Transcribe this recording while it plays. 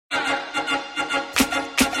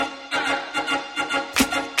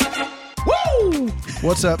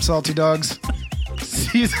What's up, Salty Dogs?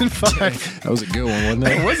 Season 5. That was a good one, wasn't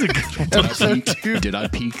it? It was a good one. Episode 2. Did I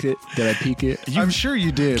peek it? I'm sure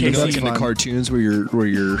you did. Casey, but Like that's in the fine. cartoons where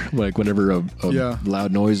you're like whenever a Yeah.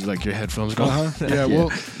 loud noise, like your headphones go. Uh-huh. Yeah,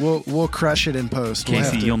 we'll crush it in post. We'll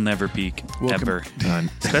Casey, have to- you'll never peak, ever.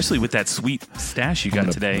 Especially with that sweet stash you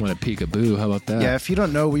got today. I'm gonna peekaboo. How about that? Yeah, if you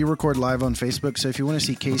don't know, we record live on Facebook. So if you want to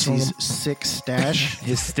see Casey's sick stash,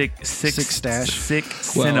 His sick stash. sick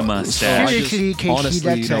Well, cinema so stash. I just- Casey, honestly,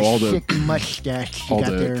 that's you know, a all the- sick mustache you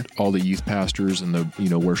got there. all the youth pastors and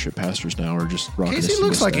the worship pastors now are just rocking. Casey this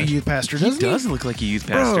looks like a mustache. youth pastor, He doesn't he? does look like a youth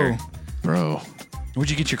pastor. bro. Where'd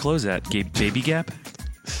you get your clothes at? Baby Gap?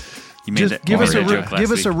 You made Just that. give you us made a that real, joke last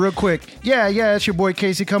give us week. a real quick. Yeah, it's your boy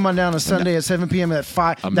Casey. Come on down on Sunday at 7 p.m. at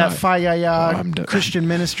I'm that not- Fayaya I'm de- Christian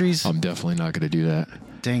Ministries. I'm definitely not gonna do that.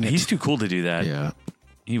 Dang it! He's too cool to do that. Yeah.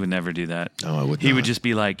 He would never do that. No, I would He not. would just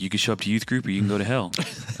be like, you can show up to youth group or you can go to hell.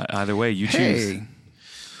 Either way, you choose. Hey.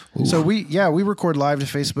 So we record live to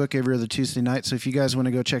Facebook every other Tuesday night. So if you guys want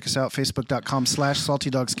to go check us out,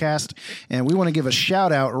 facebook.com/saltydogscast. And we want to give a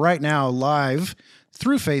shout out right now live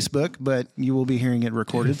through Facebook, but you will be hearing it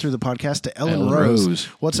recorded through the podcast to Ellen Rose.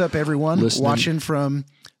 What's up, everyone? Listening. Watching from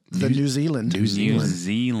the New Zealand. New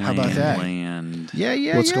Zealand. How about that? Land.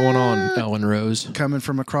 Yeah. What's going on, Ellen Rose? Coming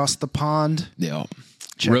from across the pond. Yeah.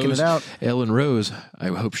 Checking Rose, it out. Ellen Rose. I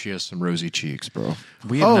hope she has some rosy cheeks, bro.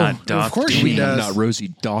 We have Oh, not doffed of course any- she does. Not rosy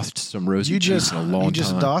doffed some rosy You cheeks just in a long you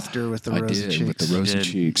just time. dothed her with the I rosy did cheeks. with the rosy did.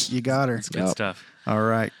 cheeks. You got her. Good Yep. stuff. All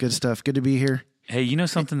right, good stuff. Good to be here. Hey, you know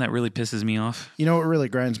something that really pisses me off? You know what really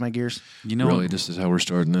grinds my gears? You know Really, this is how we're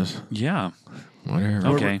starting this. Yeah. Whatever.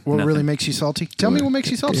 Okay. What nothing. really makes you salty? Tell me what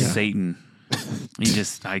makes you salty. Satan.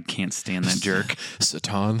 I can't stand that jerk.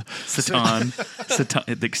 Satan. Satan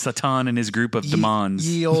and his group of demons.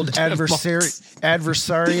 Ye old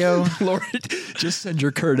adversario. Lord, just send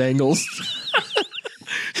your Kurt Angles.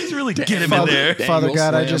 Just really get him in there. Father Angle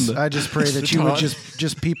God, I slam just pray that you would Satan.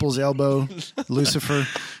 just people's elbow Lucifer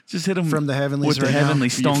Just hit him from the heavenlies with the right now. heavenly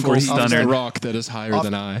Stone Cold He's the Stunner. rock that is higher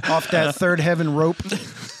than I. off that third heaven rope.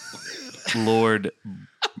 Lord,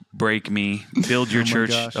 break me. Build your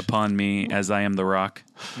church gosh. upon me as I am the rock.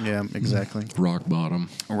 Yeah, exactly. Rock bottom.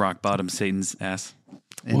 Rock bottom Satan's ass.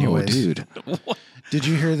 Anyways, Whoa, dude. did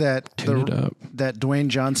you hear that Tune it up. that Dwayne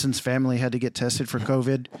Johnson's family had to get tested for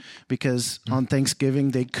COVID because on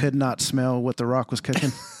Thanksgiving they could not smell what The Rock was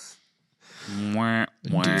cooking? Wah,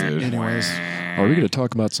 wah, Dude. Anyways. Are we going to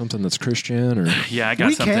talk about something that's Christian or? Yeah, I got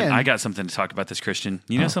We something. can. I got something to talk about this, Christian.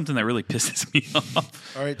 You know something that really pisses me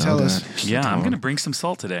off? All right, tell us. Yeah, I'm going to bring some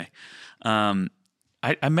salt today. I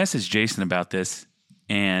messaged Jason about this,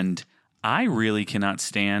 and I really cannot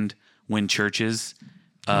stand when churches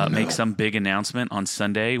make some big announcement on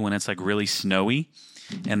Sunday when it's like really snowy,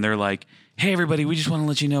 and they're like, "Hey, everybody, we just want to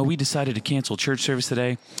let you know we decided to cancel church service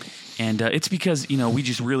today, and it's because we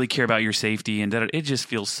just really care about your safety." And it just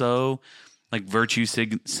feels so like virtue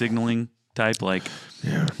signaling type, like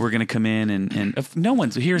we're going to come in and if no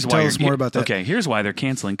one's here's why. Tell us more about that. Okay, here's why they're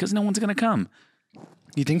canceling because no one's going to come.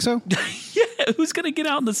 You think so? Yeah, who's going to get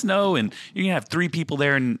out in the snow? And you're going to have 3 people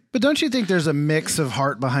there. And But don't you think there's a mix of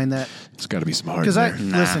heart behind that? It's got to be some heart. Because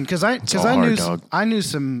in there.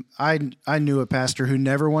 I knew a pastor who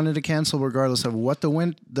never wanted to cancel regardless of what the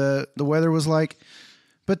weather was like.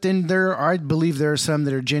 But then I believe there are some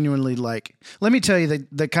that are genuinely like, let me tell you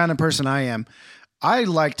the kind of person I am. I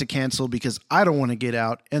like to cancel because I don't want to get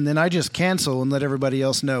out, and then I just cancel and let everybody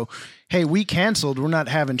else know, hey, we canceled, we're not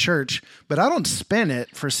having church, but I don't spin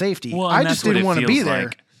it for safety. well, I and just that's what didn't it want to be feels there.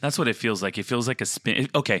 like. That's what it feels like. It feels like a spin.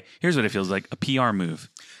 Okay, here's what it feels like: a PR move.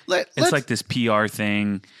 It's It's like this PR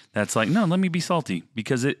thing that's like, no, let me be salty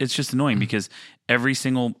because it's just annoying because every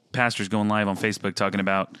single pastor's going live on Facebook talking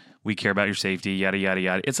about we care about your safety, yada, yada,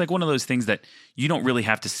 yada. It's like one of those things that you don't really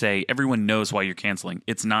have to say. Everyone knows why you're canceling.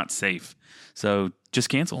 It's not safe. So just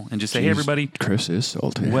cancel and just say, hey, everybody, Chris is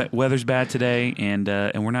salty. weather's bad today and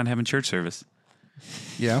we're not having church service.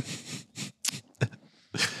 yeah.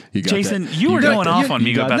 You got Jason, that. you were going off on me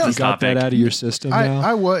You got, about you this got topic. that out of your system now?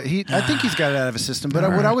 I think he's got it out of his system. But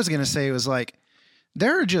what I was going to say was like,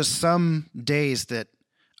 there are just some days that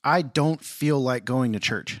I don't feel like going to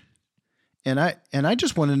church. And I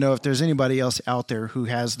just want to know if there's anybody else out there who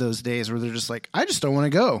has those days where they're just like, I just don't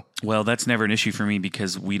want to go. Well, that's never an issue for me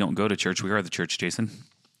because we don't go to church. We are the church, Jason.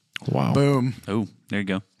 Wow. Boom. Oh, there you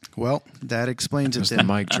go. Well, that explains it That's the then.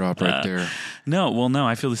 mic drop right there. No,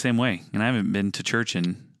 I feel the same way. And I haven't been to church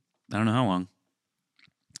in I don't know how long.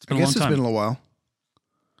 It's been I a guess long it's time. been a little while.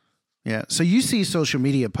 Yeah. So you see social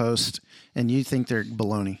media posts and you think they're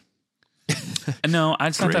baloney. No,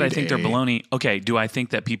 it's not that I think they're Grade A. baloney. Okay, do I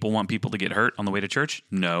think that people want people to get hurt on the way to church?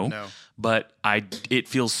 No. But it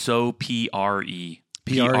feels so PR-ish.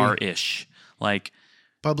 Like,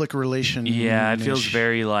 Public relation. yeah, it feels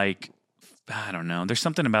very like, I don't know. There's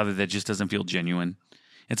something about it that just doesn't feel genuine.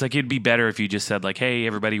 It's like it'd be better if you just said like, hey,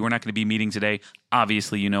 everybody, we're not going to be meeting today.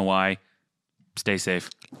 Obviously, you know why. Stay safe.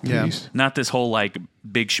 Yeah. Please. Not this whole like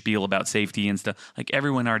big spiel about safety and stuff. Like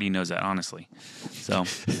everyone already knows that, honestly. So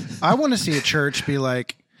I want to see a church be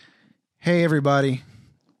like, hey, everybody,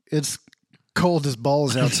 it's cold as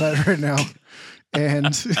balls outside right now. And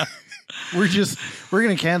we're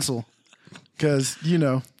going to cancel because,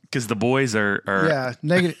 because the boys are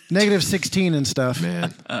negative 16 and stuff.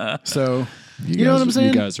 Man. So, You know what I'm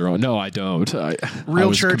saying? You guys are on. No, I don't. I Real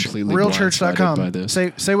was church, completely blindsided by realchurch.com. this.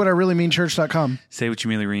 Say what I really mean church.com. say what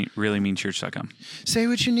you really mean church.com. Say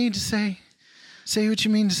what you need to say. Say what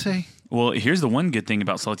you mean to say. Well, here's the one good thing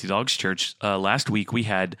about Salty Dogs Church. Last week we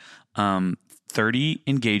had 30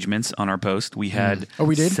 engagements on our post. We had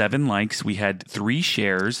we did? 7 likes. We had 3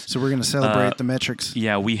 shares. So we're going to celebrate the metrics.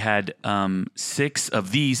 Yeah, we had 6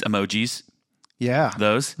 of these emojis. Yeah.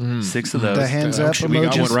 Those 6 of those. The hands up Actually, we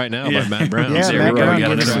got emojis. one right now by Matt Brown. Yeah, So Matt we're Brown already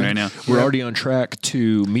got on gives another one track. right now. We're already on track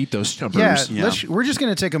to meet those numbers. Yeah, we're just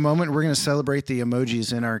going to take a moment. We're going to celebrate the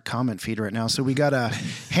emojis in our comment feed right now. So we got a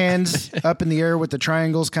hands up in the air with the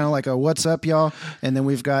triangles, kind of like a "What's up, y'all?" And then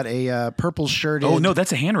we've got a purple shirt. Oh no,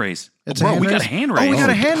 that's a hand raise. It's bro, a hand we got raise? a hand Oh, raise. we got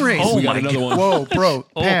a hand raise. Oh We got my another God. one. Whoa, bro,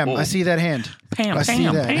 Pam, oh. I see that hand. Pam, I see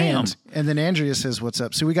Pam, that Pam. hand. And then Andrea says, "What's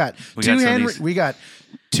up?" So we got We two got some of hand. these. We got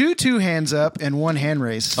two hands up and one hand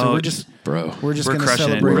raise. So Oh, we're just Bro. we're just We're going to crushing it.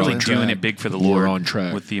 celebrate. We're really it. doing it big for the Lord. We're on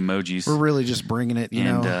track. with the emojis. We're really just bringing it. You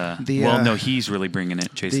and know, no, he's really bringing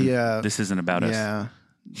it, Jason. This isn't about us. Yeah.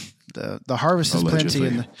 The harvest is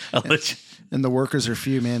plenty Allegedly. and the workers are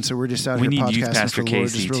few, man. So we're just out We here need Youth podcasting Pastor for the Lord,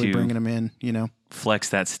 Casey just really to- bringing them in. Flex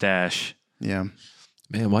that stash. Yeah.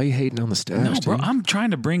 Man, why are you hating on the stash, No, bro, dude? I'm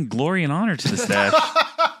trying to bring glory and honor to the stash.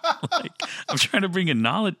 I'm trying to bring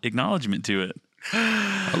acknowledgement to it.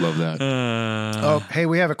 I love that. Oh, hey,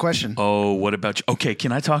 we have a question. Oh, what about you? Okay,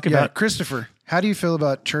 can I talk Yeah, about? Christopher, how do you feel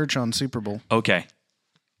about church on Super Bowl? Okay,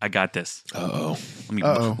 I got this. Uh-oh.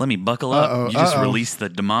 Let me buckle up. You just released the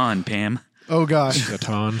demand, Pam. Oh gosh,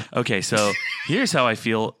 Satan. Okay, so here's how I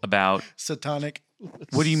feel about. satanic.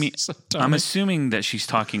 What do you mean? Satanic. I'm assuming that she's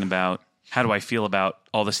talking about how do I feel about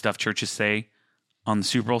all the stuff churches say on the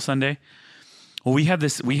Super Bowl Sunday. Well, we had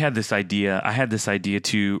this idea. I had this idea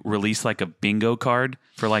to release like a bingo card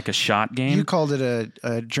for like a shot game. You called it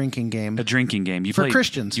a drinking game. A drinking game. For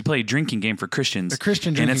Christians. You play a drinking game for Christians. A Christian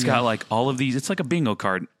And drinking it's got game. like all of these. It's like a bingo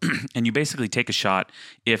card. And you basically take a shot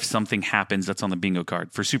if something happens that's on the bingo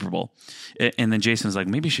card for Super Bowl. And then Jason's like,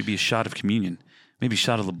 maybe it should be a shot of communion. Maybe a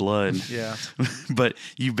shot of the blood. Yeah. But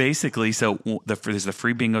you basically, there's the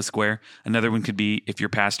free bingo square. Another one could be if your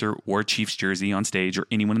pastor wore a Chiefs jersey on stage or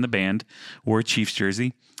anyone in the band wore a Chiefs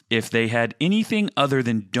jersey. If they had anything other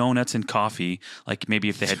than donuts and coffee, like maybe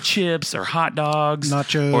if they had chips or hot dogs,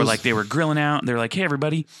 Nachos. or like they were grilling out, and they're like, "Hey,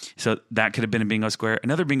 everybody!" So that could have been a bingo square.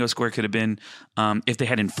 Another bingo square could have been if they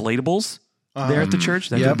had inflatables there at the church.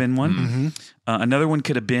 That could have been one. Another one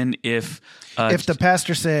could have been if If the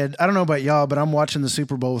pastor said, "I don't know about y'all, but I'm watching the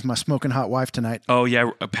Super Bowl with my smoking hot wife tonight." oh yeah,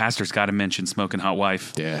 a pastor's got to mention smoking hot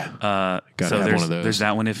wife. Yeah. So Gotta have there's one of those. there's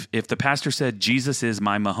that one. If the pastor said Jesus is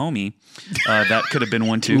my Mahomie, that could have been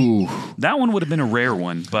one too. Ooh. That one would have been a rare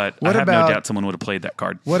one, but What I have about- no doubt someone would have played that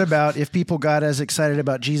card. What about if people got as excited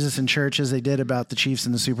about Jesus in church as they did about the Chiefs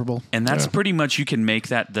in the Super Bowl? And that's pretty much, you can make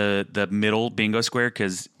that the middle bingo square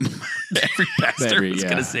because every pastor is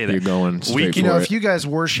going to say that. You're going straight You know, for if it. you guys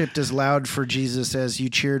worshipped as loud for Jesus as you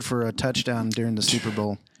cheered for a touchdown during the Super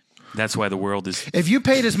Bowl, That's why the world is. if you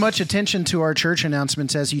paid as much attention to our church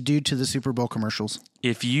announcements as you do to the Super Bowl commercials,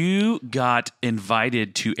 If you got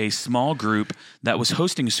invited to a small group that was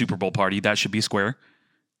hosting a Super Bowl party, that should be a square,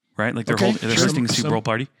 right? Like they're, Okay, they're sure. hosting a Super Bowl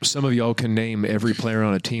party. Some of y'all can name every player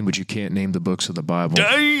on a team, but you can't name the books of the Bible.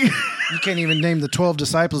 you can't even name the 12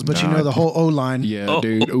 disciples, but you know the whole O line. Yeah,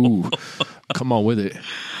 dude. Ooh. Come on with it.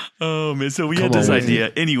 Oh man! So we Come had this on.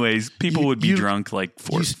 idea. Anyways, people would be you- drunk like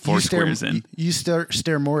four stare, squares in. You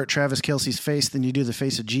stare more at Travis Kelce's face than you do the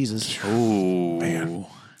face of Jesus. Oh man!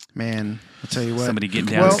 Man, I'll tell you what. Somebody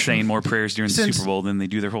getting down Well, and saying more prayers during the since- Super Bowl than they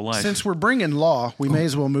do their whole life. Since we're bringing law, we may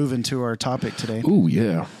as well move into our topic today. Ooh,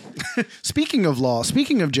 yeah. Speaking of law,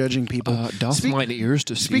 speaking of judging people, Doth speak- mine ears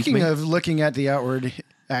deceive speaking me? of looking at the outward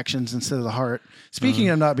actions instead of the heart, speaking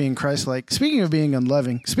of not being Christ-like, speaking of being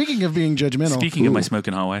unloving, speaking of being judgmental. Speaking of my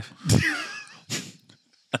smoking hot wife.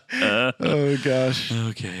 Oh gosh!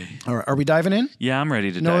 Okay. All right, are we diving in? Yeah, I'm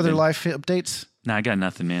ready to No dive other in. life updates. Nah, I got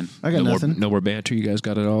nothing, man. I got nothing. No more banter. You guys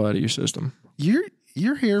got it all out of your system.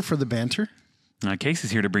 You're here for the banter. Casey's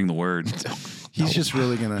here to bring the word. He's just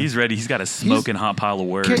really gonna. He's ready. He's got a smoking hot pile of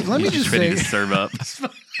word. Okay, let me He's just ready say- to serve up.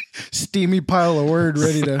 steamy pile of word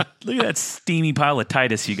ready to. Look at that steamy pile of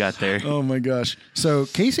Titus you got there. Oh my gosh! So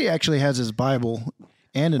Casey actually has his Bible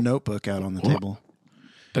and a notebook out on the table.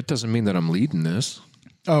 That doesn't mean that I'm leading this.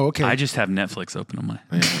 Oh, okay. I just have Netflix open on my.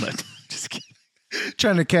 Just kidding.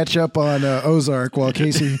 Trying to catch up on Ozark while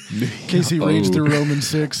Casey reads through Romans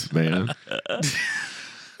 6. Man.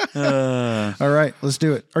 All right, let's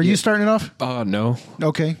do it. Are you starting it off? No.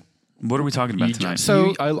 Okay. What are we talking about tonight?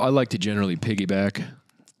 So- I like to generally piggyback.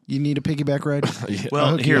 You need a piggyback ride? Well,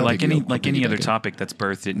 hook you here, up. like any other Piggyback. topic that's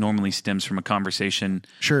birthed, it normally stems from a conversation.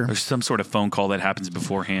 Sure. Or some sort of phone call that happens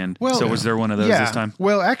beforehand. Well, so was there one of those yeah. this time?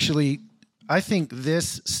 Well, actually, I think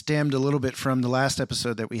this stemmed a little bit from the last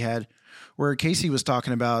episode that we had where Casey was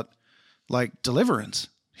talking about like deliverance.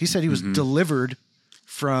 He said he was delivered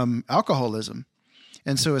from alcoholism.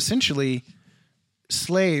 And so essentially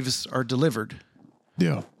slaves are delivered.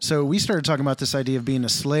 Yeah. So we started talking about this idea of being a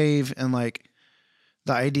slave and like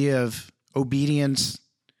the idea of obedience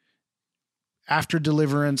after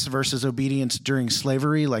deliverance versus obedience during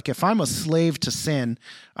slavery. Like if I'm a slave to sin,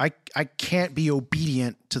 I can't be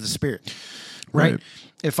obedient to the Spirit, right?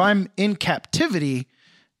 If I'm in captivity,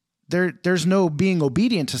 there's no being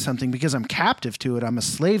obedient to something because I'm captive to it. I'm a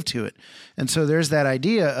slave to it. And so there's that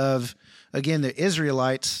idea of, again, the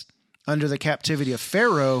Israelites under the captivity of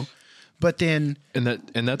Pharaoh, but then And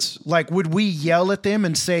that's like, would we yell at them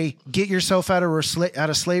and say, "Get yourself out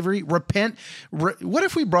of slavery, repent"? What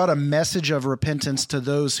if we brought a message of repentance to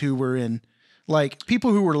those who were in, like,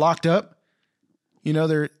 people who were locked up? You know,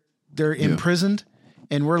 they're imprisoned,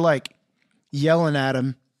 and we're like yelling at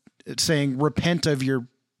them, saying, "Repent of your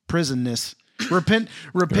prisonness, repent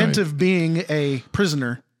Right. of being a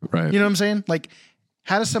prisoner." right. You know what I'm saying? Like,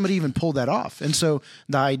 how does somebody even pull that off? And so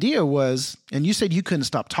the idea was, and you said you couldn't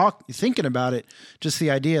stop thinking about it, just the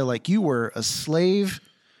idea like you were a slave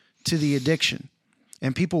to the addiction.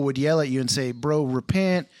 And people would yell at you and say, "Bro,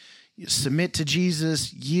 repent, submit to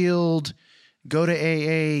Jesus, yield, go to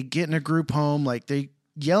AA, get in a group home." Like they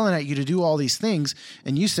yelling at you to do all these things.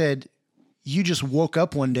 And you said you just woke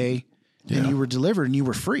up one day and you were delivered and you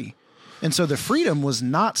were free. And so the freedom was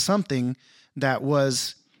not something that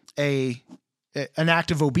was an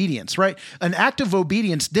act of obedience, right? An act of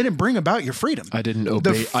obedience didn't bring about your freedom. I didn't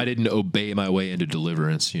obey my way into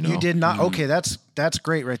deliverance, you know. You did not. Okay, that's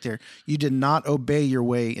great right there. You did not obey your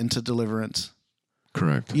way into deliverance.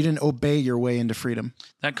 Correct. You didn't obey your way into freedom.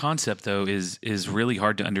 That concept, though, is really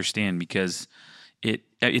hard to understand because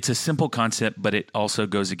it's a simple concept, but it also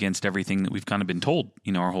goes against everything that we've kind of been told,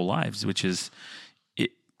 our whole lives, which is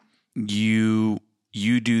you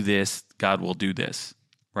do this, God will do this.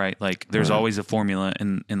 Right? Like there's always a formula.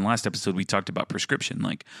 And in the last episode, we talked about prescription.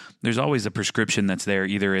 Like there's always a prescription that's there.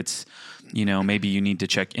 Either it's, maybe you need to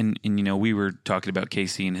check and we were talking about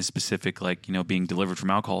Casey and his specific, like, being delivered from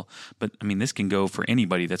alcohol. But I mean, this can go for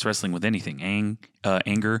anybody that's wrestling with anything,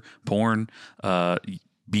 anger, porn,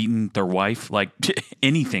 beating their wife, like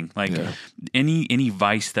anything, like any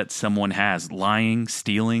vice that someone has, lying,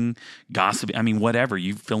 stealing, gossiping. I mean, whatever,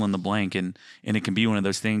 you fill in the blank and it can be one of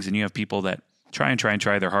those things. And you have people that try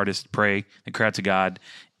their hardest, pray, they cry out to God,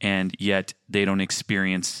 and yet they don't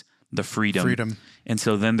experience the freedom. And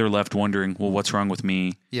so then they're left wondering, well, what's wrong with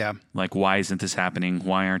me? Yeah. Like, why isn't this happening?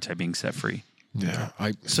 Why aren't I being set free? Yeah.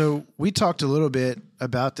 So we talked a little bit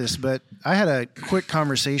about this, but I had a quick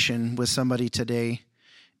conversation with somebody today,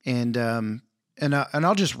 and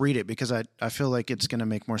I'll just read it because I feel like it's going to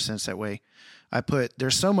make more sense that way. I put,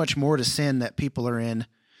 "There's so much more to sin that people are in.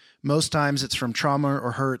 Most times it's from trauma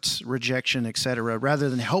or hurts, rejection, etc.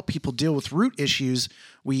 Rather than help people deal with root issues,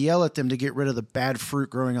 we yell at them to get rid of the bad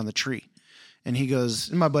fruit growing on the tree." And he goes,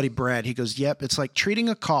 and my buddy Brad, he goes, "Yep, it's like treating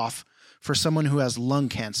a cough for someone who has lung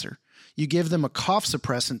cancer. You give them a cough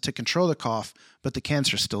suppressant to control the cough, but the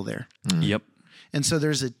cancer's still there." Yep. And so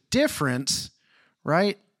there's a difference,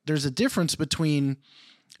 right? There's a difference between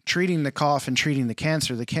treating the cough and treating the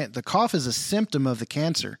cancer. The cough is a symptom of the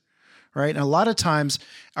cancer. Right. And a lot of times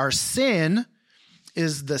our sin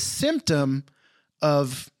is the symptom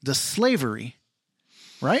of the slavery.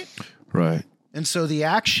 Right. Right. And so the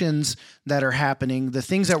actions that are happening, the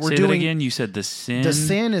things that we're Say doing. that again. You said the sin. The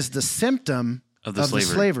sin is the symptom Of the the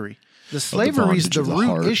slavery. slavery. The slavery is bondage the of the root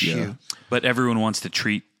heart, issue. yeah. But everyone wants to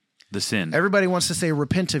treat the sin. Everybody wants to say,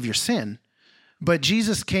 "Repent of your sin." But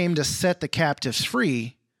Jesus came to set the captives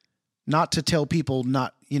free, not to tell people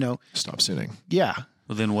not, Stop sinning. yeah.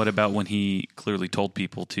 Well, then what about when he clearly told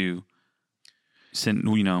people to sin,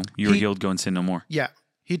 you were healed, go and sin no more. Yeah.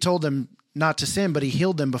 He told them not to sin, but he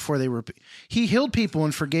healed them before he healed people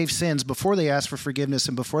and forgave sins before they asked for forgiveness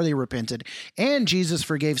and before they repented. And Jesus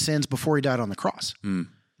forgave sins before he died on the cross.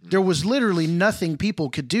 There was literally nothing people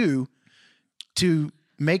could do to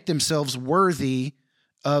make themselves worthy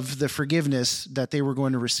of the forgiveness that they were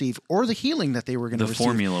going to receive or the healing that they were going to receive. The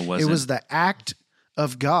formula wasn't. It was the act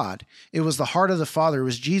of God. It was the heart of the Father. It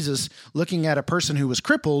was Jesus looking at a person who was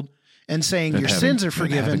crippled and saying, your sins are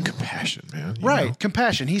forgiven. Having compassion, man. Right. know?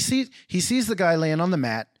 Compassion. He sees the guy laying on the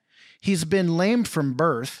mat. He's been lame from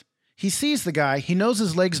birth. He sees the guy. He knows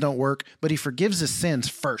his legs don't work, but he forgives his sins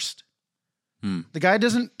first. The guy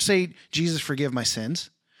doesn't say, Jesus, forgive my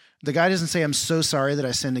sins. The guy doesn't say, I'm so sorry that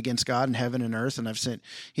I sinned against God and heaven and earth and I've sinned.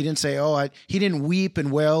 He didn't say, he didn't weep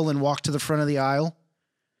and wail and walk to the front of the aisle.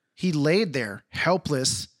 He laid there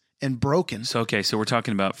helpless and broken. So we're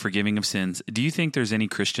talking about forgiving of sins. Do you think there's any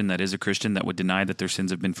Christian that is a Christian that would deny that their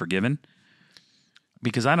sins have been forgiven?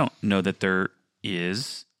 Because I don't know that there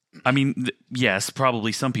is. I mean, yes,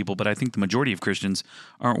 probably some people, but I think the majority of Christians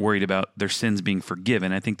aren't worried about their sins being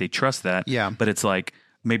forgiven. I think they trust that. Yeah. But it's like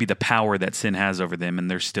maybe the power that sin has over them,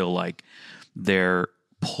 and they're still like the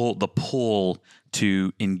pull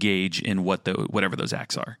to engage in whatever those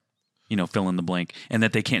acts are, fill in the blank, and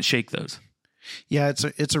that they can't shake those. Yeah,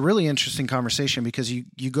 it's a really interesting conversation because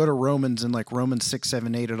you go to Romans and like Romans 6,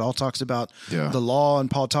 7, 8, it all talks about the law,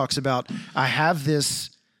 and Paul talks about, I have this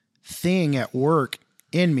thing at work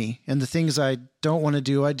in me, and the things I don't want to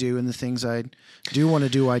do, I do, and the things I do want to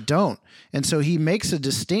do, I don't. And so he makes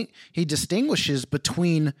he distinguishes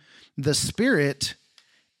between the spirit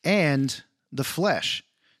and the flesh.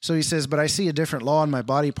 So he says, but I see a different law in my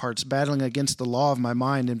body parts, battling against the law of my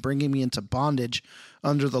mind and bringing me into bondage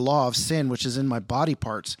under the law of sin, which is in my body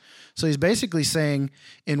parts. So he's basically saying,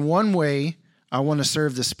 in one way, I want to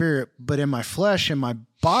serve the spirit, but in my flesh, in my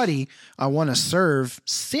body, I want to serve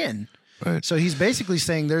sin. Right. So he's basically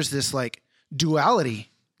saying there's this like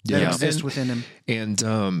duality that exists within him. And,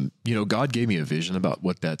 God gave me a vision about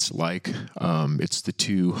what that's like. It's the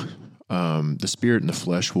two, the spirit and the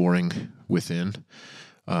flesh warring within.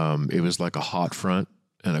 It was like a hot front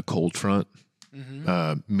and a cold front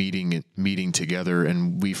meeting together.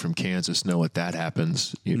 And we from Kansas know what that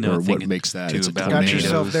happens, or what makes that. It's a tornado. Got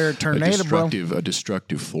yourself there, tornado, a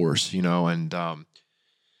destructive force, and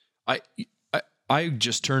I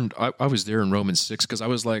just turned, I was there in Romans 6 because I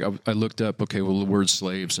was like, I looked up, okay, well, the word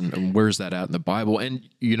slaves and where's that at in the Bible? And,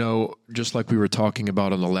 just like we were talking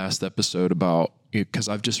about on the last episode about, because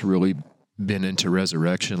I've just really been into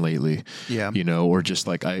resurrection lately, or just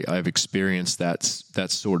like I've experienced that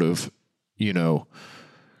sort of,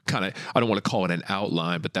 kind of, I don't want to call it an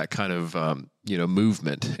outline, but that kind of,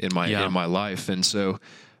 movement in my life. And so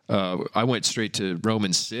I went straight to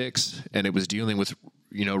Romans 6 and it was dealing with,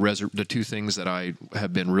 the two things that I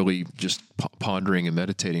have been really just pondering and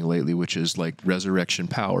meditating lately, which is like resurrection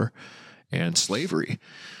power and slavery,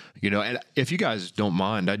 and if you guys don't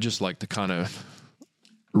mind, I'd just like to kind of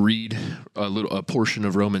read a portion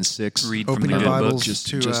of Romans 6. Read Open from the your good Bibles book. Just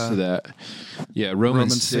to that. Yeah.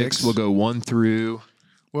 Romans 6. We'll go 1 through.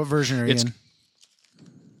 What version are you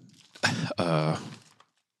in?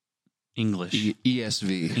 English.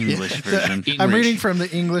 ESV. English version. I'm reading from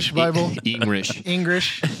the English Bible. English.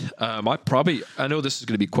 English. I know this is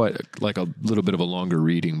going to be quite like a little bit of a longer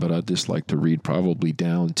reading, but I'd just like to read probably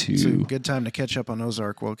down to. It's a good time to catch up on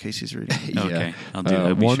Ozark while Casey's reading. Okay, I'll do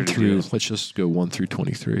that. 1 through. Let's just go 1 through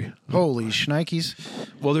 23. Holy shnikes!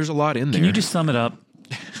 Well, there's a lot in there. Can you just sum it up?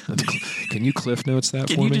 Can you cliff notes that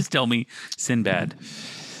for me? Can you just tell me Sinbad?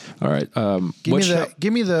 All right.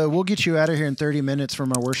 Give me the. We'll get you out of here in 30 minutes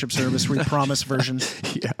from our worship service. We promise version.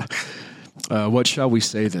 Yeah. What shall we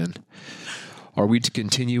say then? Are we to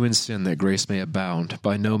continue in sin that grace may abound?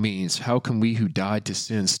 By no means. How can we who died to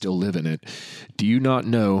sin still live in it? Do you not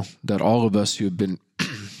know that all of us who have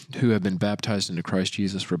been baptized into Christ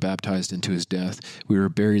Jesus were baptized into his death? We were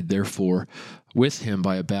buried, therefore, with him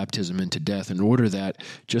by a baptism into death, in order that,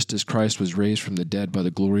 just as Christ was raised from the dead by the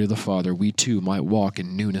glory of the Father, we too might walk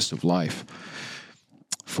in newness of life.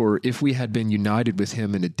 For if we had been united with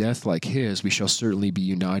him in a death like his, we shall certainly be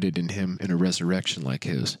united in him in a resurrection like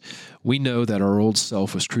his. We know that our old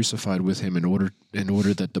self was crucified with him in order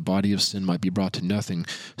that the body of sin might be brought to nothing,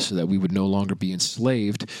 so that we would no longer be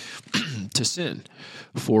enslaved to sin.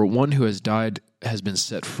 For one who has died has been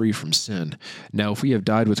set free from sin. Now, if we have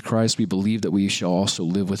died with Christ, we believe that we shall also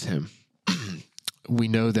live with him. We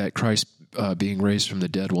know that Christ being raised from the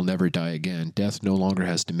dead, will never die again. Death no longer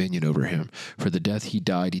has dominion over him. For the death he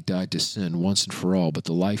died to sin once and for all, but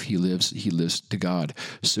the life he lives to God.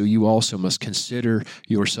 So you also must consider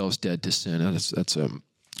yourselves dead to sin. That's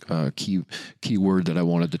a key word that I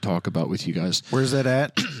wanted to talk about with you guys. Where's that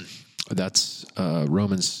at? That's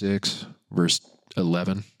Romans 6, verse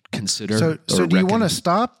 11. Consider. So do you want to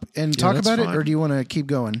stop and talk that's about fine. it, or do you want to keep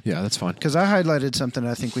going? Yeah, that's fine. Because I highlighted something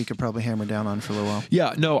I think we could probably hammer down on for a little while.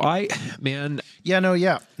 Yeah, no,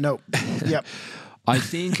 No. Yep. I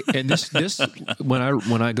think, and this when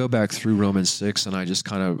I go back through Romans 6 and I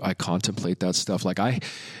just I contemplate that stuff, like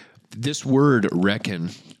this word reckon,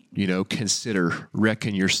 consider,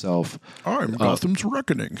 reckon yourself. I'm Gotham's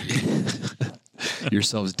reckoning.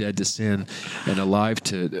 Yourselves dead to sin and alive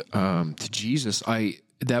to Jesus.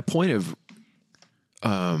 That point of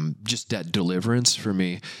just that deliverance for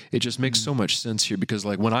me, it just makes so much sense here, because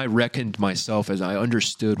like when I reckoned myself, as I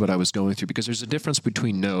understood what I was going through, because there's a difference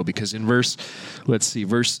between because in verse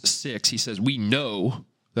 6, he says, we know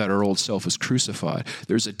that our old self is crucified.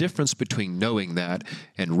 There's a difference between knowing that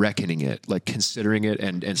and reckoning it, like considering it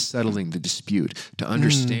and settling the dispute, to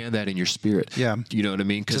understand that in your spirit. Yeah. You know what I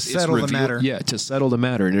mean? To settle the matter. Yeah, to settle the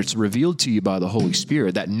matter. And it's revealed to you by the Holy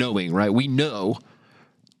Spirit, that knowing, right? We know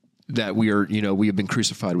that we have been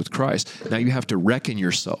crucified with Christ. Now you have to reckon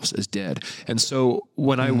yourselves as dead. And so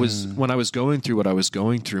when I was going through what I was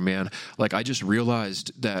going through, man, like I just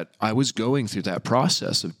realized that I was going through that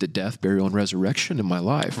process of the death, burial, and resurrection in my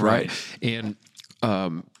life, right? And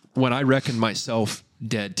when I reckoned myself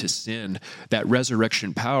dead to sin, that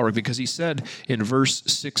resurrection power, because he said in verse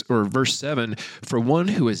 6 or verse 7, for one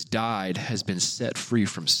who has died has been set free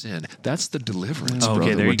from sin. That's the deliverance. Okay,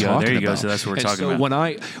 brother, there you go. There you go. about. So that's what we're And talking so about.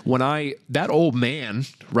 When I that old man,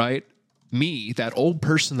 right, me, that old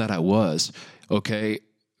person that I was, okay,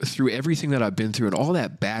 through everything that I've been through and all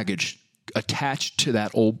that baggage attached to that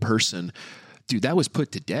old person, dude, that was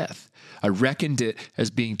put to death. I reckoned it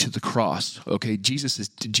as being to the cross. Okay, Jesus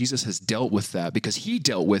has dealt with that, because he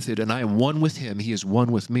dealt with it, and I am one with him. He is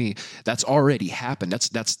one with me. That's already happened.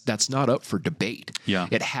 That's not up for debate. Yeah,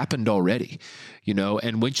 it happened already.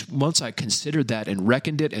 And once I considered that and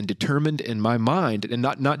reckoned it and determined in my mind, and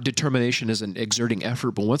not determination as an exerting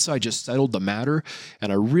effort, but once I just settled the matter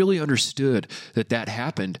and I really understood that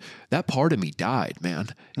happened, that part of me died, man.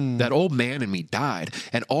 That old man in me died.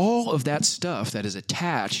 And all of that stuff that is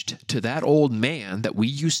attached to that old man that we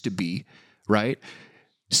used to be, right,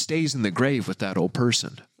 stays in the grave with that old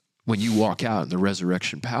person when you walk out in the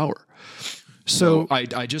resurrection power. So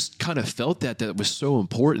I just kind of felt that was so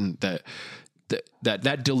important, that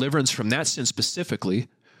deliverance from that sin specifically,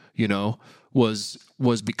 was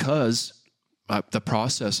because the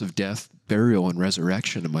process of death, burial, and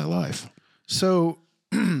resurrection in my life. So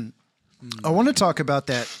I want to talk about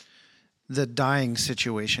the dying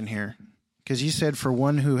situation here, because you said for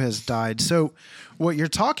one who has died. So what you're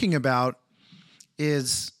talking about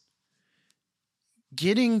is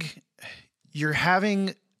you're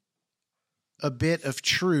having a bit of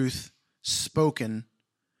truth spoken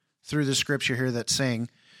through the scripture here that's saying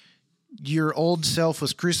your old self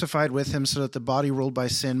was crucified with him so that the body ruled by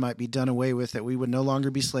sin might be done away with, that we would no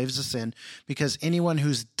longer be slaves to sin, because anyone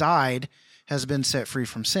who's died has been set free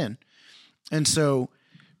from sin. And so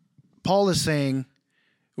Paul is saying,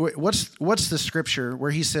 what's the scripture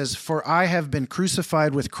where he says, for I have been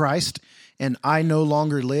crucified with Christ and I no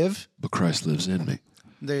longer live, but Christ lives in me.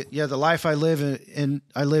 The life I live in,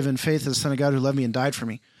 I live in faith of the Son of God who loved me and died for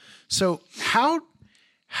me. So how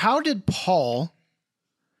did Paul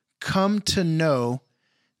come to know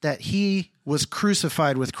that he was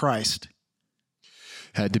crucified with Christ?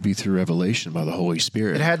 Had to be through revelation by the Holy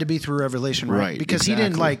Spirit. It had to be through revelation, right? Because exactly. He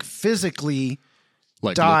didn't physically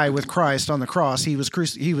die with Christ on the cross. He was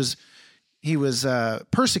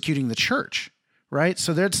persecuting the church, right?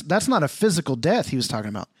 So that's not a physical death he was talking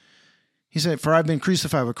about. He said, for I've been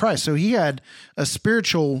crucified with Christ. So he had a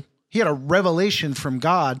revelation from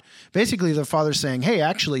God. Basically, the Father saying, hey,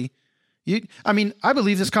 actually, I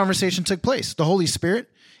believe this conversation took place. The Holy Spirit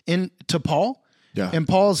to Paul. Yeah. And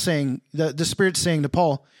Paul's saying, the Spirit's saying to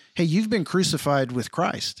Paul, hey, you've been crucified with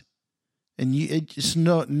Christ. And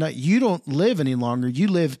you don't live any longer. You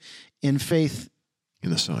live in faith in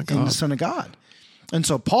the Son of God. And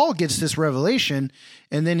so Paul gets this revelation,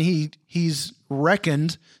 and then he's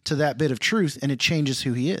reckoned to that bit of truth, and it changes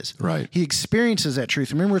who he is. Right. He experiences that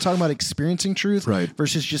truth. Remember, we're talking about experiencing truth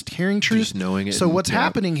versus just hearing truth. Just knowing it. So what's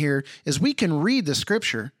happening here is we can read the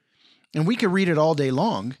scripture, and we can read it all day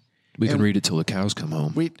long. We can read it till the cows come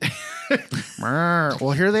home.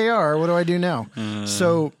 Well, here they are. What do I do now?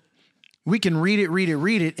 So we can read it,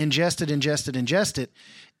 ingest it,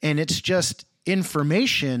 and it's just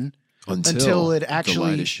information until it actually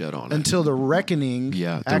the light is shed on it. until the reckoning.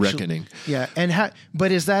 Yeah, the actually, reckoning. Yeah, and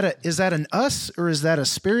but is that an us, or is that a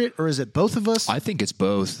spirit, or is it both of us? I think it's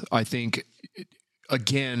both. I think,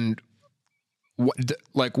 again,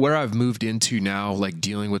 like where I've moved into now, like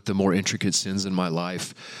dealing with the more intricate sins in my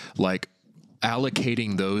life, like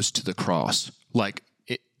allocating those to the cross, like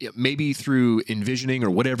maybe through envisioning or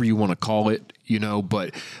whatever you want to call it,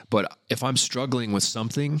 but if I'm struggling with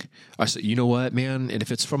something, I say, you know what, man, and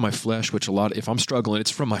if it's from my flesh, if I'm struggling, it's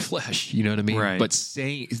from my flesh, you know what I mean? Right. But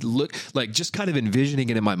look, like just kind of envisioning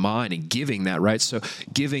it in my mind and giving that, right? So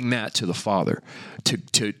giving that to the Father to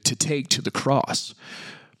take to the cross.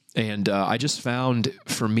 And I just found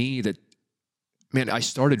for me that, man, I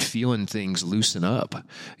started feeling things loosen up,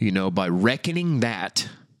 by reckoning that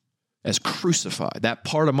as crucified, that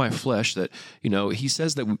part of my flesh that, he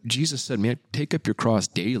says that Jesus said, man, take up your cross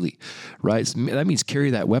daily, right? That means carry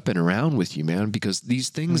that weapon around with you, man, because these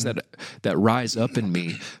things that rise up in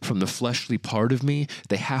me from the fleshly part of me,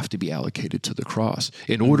 they have to be allocated to the cross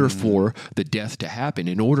in order for the death to happen,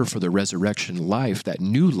 in order for the resurrection life, that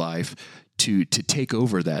new life to take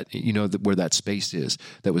over that, where that space is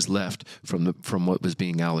that was left from what was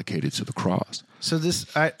being allocated to the cross. So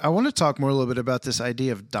I want to talk more a little bit about this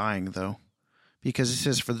idea of dying, though, because it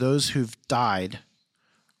says for those who've died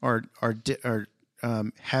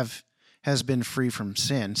has been free from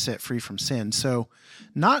sin, set free from sin. So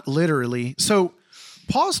not literally. So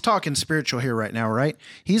Paul's talking spiritual here right now, right?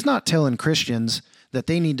 He's not telling Christians that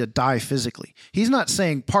they need to die physically. He's not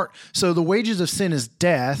saying so the wages of sin is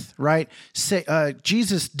death, right?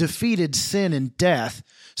 Jesus defeated sin and death.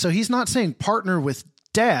 So he's not saying partner with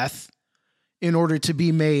death in order to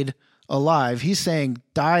be made alive. He's saying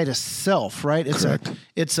die to self, right? What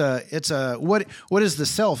is the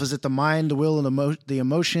self? Is it the mind, the will, and the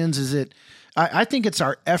emotions? Is it, I think it's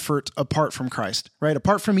our effort apart from Christ, right?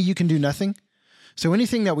 Apart from me, you can do nothing. So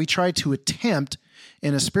anything that we try to attempt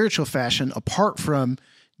in a spiritual fashion apart from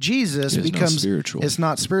Jesus becomes spiritual. It's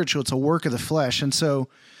not spiritual. It's a work of the flesh. And so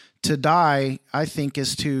to die, I think,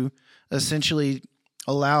 is to essentially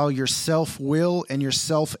allow your self-will and your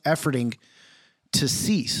self-efforting to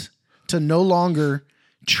cease, to no longer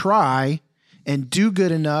try and do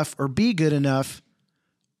good enough or be good enough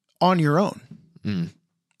on your own.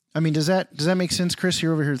 I mean, does that make sense, Chris?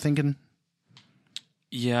 You're over here thinking.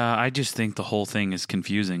 Yeah, I just think the whole thing is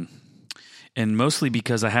confusing, and mostly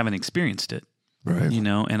because I haven't experienced it, right?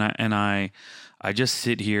 And I just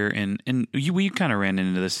sit here and we kind of ran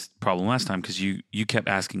into this problem last time because you kept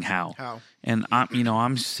asking how, and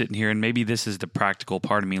I'm sitting here, and maybe this is the practical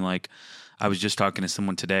part of me. Like, I was just talking to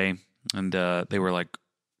someone today, and they were like,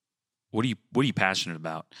 "What are you passionate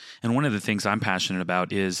about?" And one of the things I'm passionate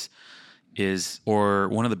about is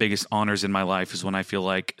one of the biggest honors in my life is when I feel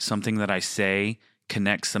like something that I say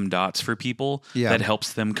connects some dots for people that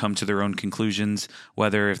helps them come to their own conclusions,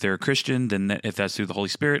 whether if they're a Christian, then if that's through the Holy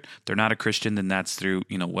Spirit, if they're not a Christian, then that's through,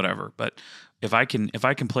 whatever. But if I can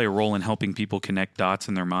play a role in helping people connect dots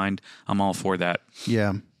in their mind, I'm all for that.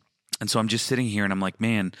 Yeah. And so I'm just sitting here and I'm like,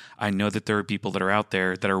 man, I know that there are people that are out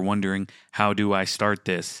there that are wondering, how do I start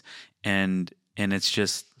this? And it's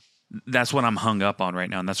just, that's what I'm hung up on right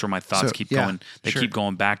now. And that's where my thoughts keep going. They keep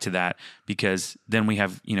going back to that, because then we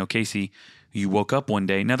have, Casey, you woke up one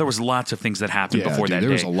day. Now, there was lots of things that happened before that day. There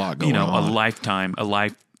was a lot going on.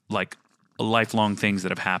 A lifelong things that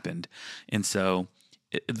have happened. And so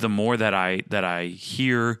the more that I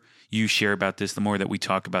hear you share about this, the more that we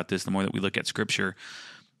talk about this, the more that we look at Scripture,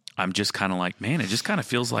 I'm just kind of like, man, it just kind of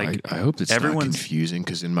feels like I hope it's not confusing,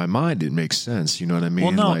 because in my mind it makes sense. You know what I mean?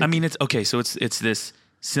 Well, no, I mean, it's okay. So it's this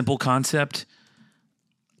simple concept.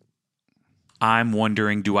 I'm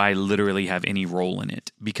wondering, do I literally have any role in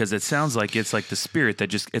it? Because it sounds like it's like the Spirit that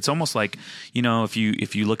just, it's almost like, if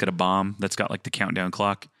you look at a bomb that's got like the countdown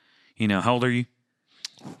clock, how old are you?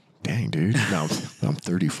 Dang, dude. No, I'm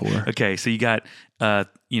 34. Okay. So you got,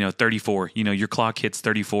 34, your clock hits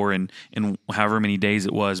 34 and however many days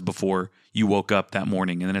it was before you woke up that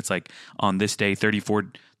morning. And then it's like, on this day,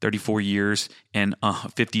 34 years and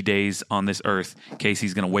 50 days on this earth,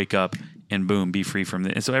 Casey's going to wake up and boom, be free from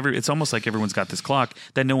this. And so it's almost like everyone's got this clock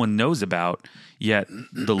that no one knows about, yet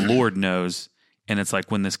the Lord knows. And it's like,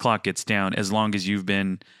 when this clock gets down, as long as you've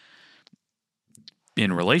been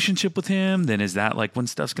in relationship with Him, then is that like when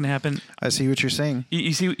stuff's going to happen? I see what you're saying.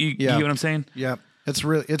 You see, you get what I'm saying? Yeah. It's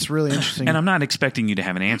really interesting. And I'm not expecting you to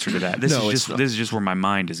have an answer to that. This is just where my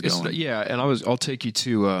mind is going. And I'll take you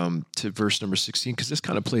to to verse number 16 because this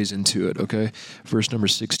kind of plays into it, okay? Verse number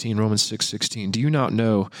 16, Romans 6:16. Do you not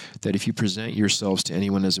know that if you present yourselves to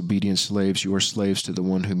anyone as obedient slaves, you are slaves to the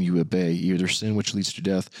one whom you obey, either sin which leads to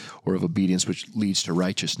death or of obedience which leads to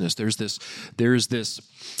righteousness? There's this,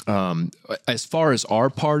 as far as our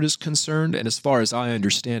part is concerned, and as far as I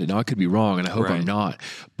understand it, now I could be wrong, and I hope I'm not,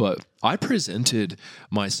 but I presented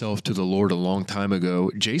myself to the Lord a long time ago.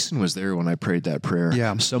 Jason was there when I prayed that prayer.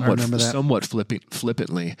 Yeah, somewhat, I remember that. somewhat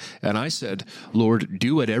flippantly. And I said, Lord,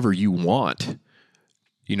 do whatever you want.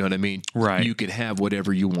 You know what I mean? Right. You can have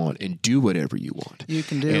whatever you want and do whatever you want. You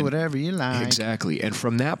can do whatever you like. Exactly. And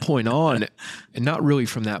from that point on, and not really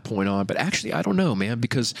from that point on, but actually, I don't know, man,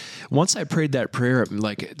 because once I prayed that prayer,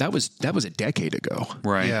 like that was a decade ago.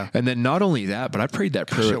 Right. Yeah. And then not only that, but I prayed that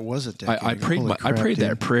prayer. It was a decade I ago. prayed. Holy I crap, prayed dude.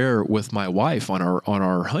 that prayer with my wife on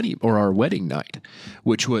our honey or our wedding night,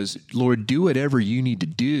 which was, Lord, do whatever you need to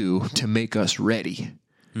do to make us ready.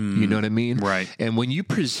 You know what I mean? Right. And when you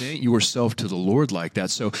present yourself to the Lord like that,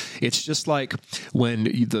 so it's just like when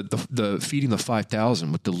the feeding the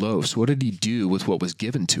 5,000 with the loaves, what did he do with what was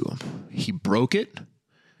given to him? He broke it,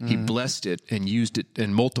 he blessed it, and used it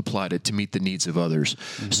and multiplied it to meet the needs of others.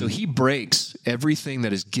 So he breaks everything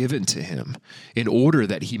that is given to him in order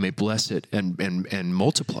that he may bless it and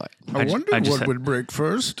multiply it. I wonder I just what had- would break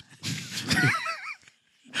first.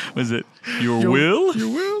 Was it your will? Your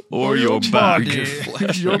will Or your body. Your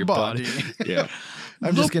flesh, or Your body. Yeah.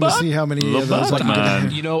 I'm just going to see how many of those I can Batman.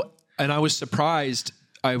 get. You know, and I was surprised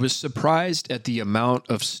at the amount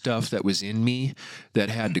of stuff that was in me that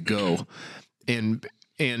had to go. And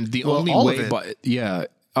the only all of way, it. but yeah.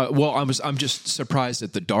 I'm just surprised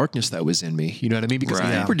at the darkness that was in me. You know what I mean? Because I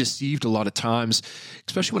Right. think we're deceived a lot of times,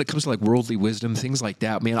 especially when it comes to like worldly wisdom, things like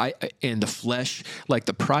that. Man, and the flesh, like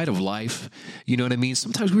the pride of life. You know what I mean?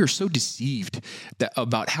 Sometimes we are so deceived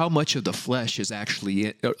about how much of the flesh is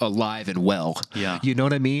actually alive and well. Yeah. You know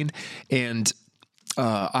what I mean? And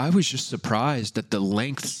I was just surprised at the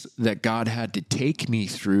lengths that God had to take me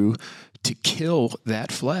through to kill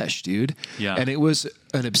that flesh, dude. Yeah. And it was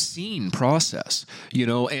an obscene process, you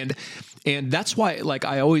know, and that's why, like,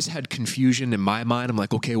 I always had confusion in my mind. I'm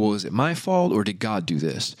like, okay, well, is it my fault or did God do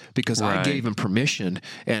this? Because I Right. gave him permission,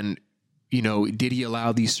 and you know, did he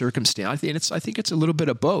allow these circumstances? And I think it's a little bit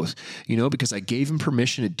of both, you know, because I gave him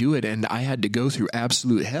permission to do it, and I had to go through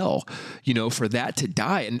absolute hell, you know, for that to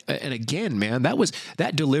die. And again, man,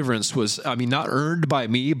 that deliverance was, I mean, not earned by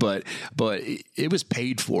me, but it was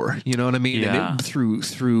paid for. You know what I mean? Yeah. And it,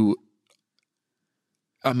 through.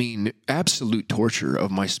 I mean, absolute torture of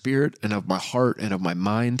my spirit and of my heart and of my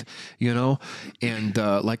mind, you know. And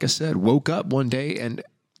like I said, woke up one day and.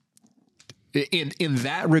 In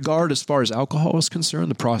that regard, as far as alcohol is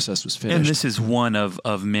concerned, the process was finished. And this is one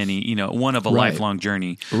of many, you know, one of a Right. lifelong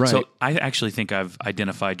journey. Right. So I actually think I've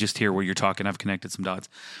identified just here where you're talking, I've connected some dots.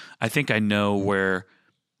 I think I know where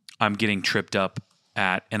I'm getting tripped up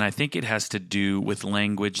at, and I think it has to do with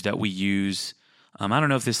language that we use. I don't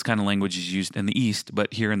know if this kind of language is used in the East,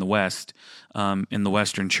 but here in the West, in the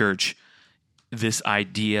Western church, this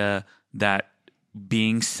idea that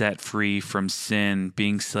being set free from sin,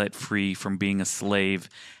 being set free from being a slave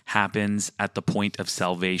happens at the point of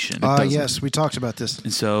salvation. Yes, we talked about this.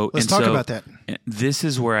 And so Let's talk about that. This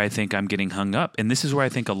is where I think I'm getting hung up. And this is where I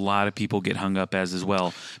think a lot of people get hung up as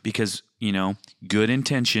well. Because, you know, good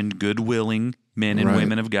intentioned, good willing men and Right.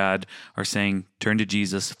 women of God are saying, turn to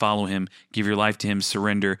Jesus, follow him, give your life to him,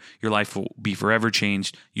 surrender. Your life will be forever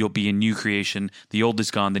changed. You'll be a new creation. The old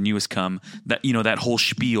is gone, the new has come. That, you know, that whole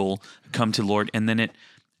spiel, come to Lord. And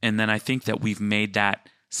then I think that we've made that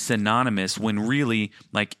synonymous when really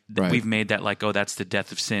like Right. we've made that like, oh, that's the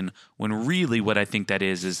death of sin, when really what I think that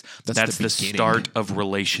is that's the the beginning. start of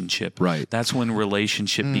relationship. Right. That's when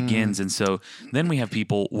relationship begins. And so then we have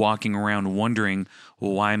people walking around wondering,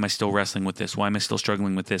 well, why am I still wrestling with this? Why am I still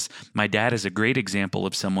struggling with this? My dad is a great example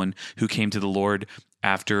of someone who came to the Lord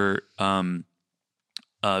after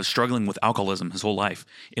struggling with alcoholism his whole life,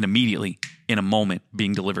 and immediately in a moment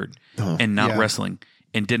being delivered and not Yeah. wrestling,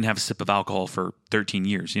 and didn't have a sip of alcohol for 13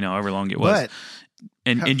 years, you know, however long it was. But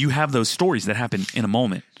And you have those stories that happen in a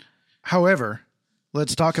moment. however,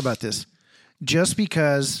 let's talk about this. Just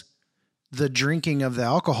because the drinking of the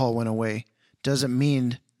alcohol went away doesn't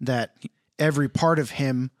mean that every part of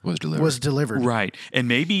him Was delivered. was delivered. Right. And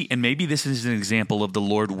maybe this is an example of the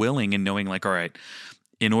Lord willing and knowing, like, all right,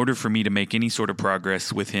 in order for me to make any sort of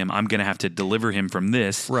progress with him, I'm going to have to deliver him from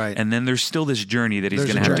this. Right. And then there's still this journey that he's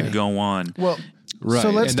There's going to a have to journey. go on. Well, Right.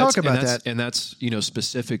 so let's And talk that's- about and that's- that. And that's, you know,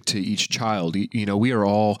 specific to each child. You know, we are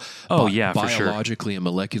all Oh, yeah, for sure. biologically and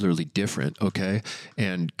molecularly different, okay?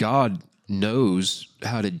 And God knows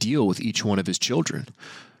how to deal with each one of his children.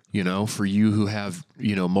 For you who have,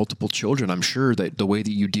 multiple children, I'm sure that the way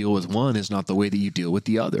that you deal with one is not the way that you deal with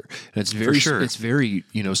the other. And it's very, it's very,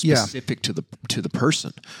 specific to the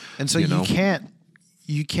person. And so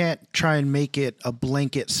you can't try and make it a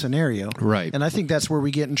blanket scenario. Right. And I think that's where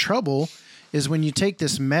we get in trouble is when you take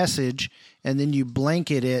this message and then you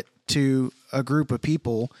blanket it to a group of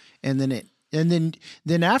people and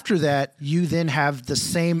then after that, you then have the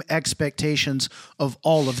same expectations of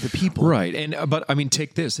all of the people. Right. But I mean,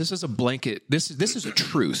 take this. This is a blanket. This is a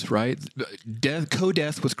truth, right?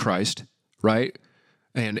 Co-death with Christ, right?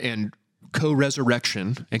 And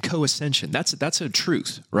co-resurrection and co-ascension. That's a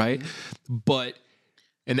truth, right? Mm-hmm. But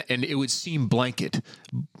and it would seem blanket,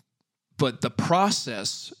 but the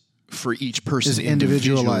process for each person is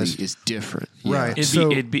individualized, is different, right?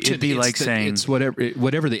 It'd be like saying it's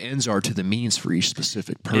whatever the ends are to the means for each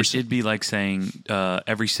specific person. It'd be like saying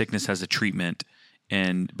every sickness has a treatment,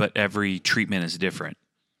 but every treatment is different.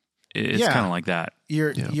 It's kind of like that.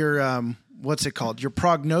 Your what's it called? Your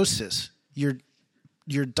prognosis.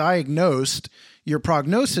 You're diagnosed. Your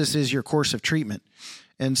prognosis is your course of treatment.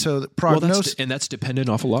 And so the prognosis, that's dependent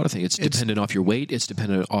off a lot of things. It's dependent off your weight. It's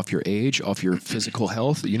dependent off your age, off your physical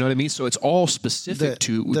health. You know what I mean? So it's all specific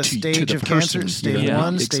to the stage of cancer, stage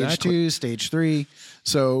 1, stage 2, stage 3.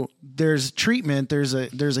 So there's treatment. There's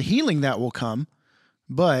a healing that will come,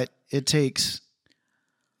 but it takes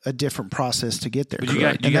a different process to get there.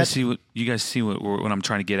 But you guys see what I'm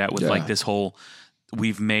trying to get at with like this whole,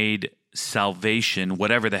 we've made salvation,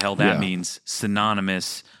 whatever the hell that means,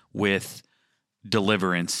 synonymous with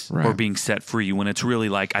deliverance or being set free, when it's really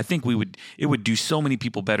like, I think it would do so many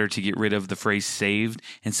people better to get rid of the phrase saved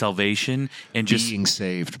and salvation and just being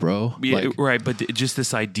saved, bro. Yeah, right. But just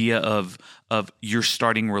this idea of your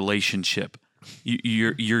starting relationship.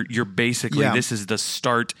 You're basically, this is the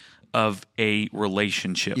start of a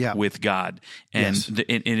relationship with God. And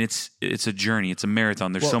it's a journey. It's a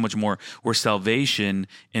marathon. There's so much more where salvation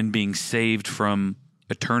and being saved from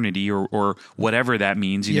eternity or whatever that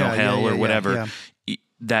means, hell or whatever,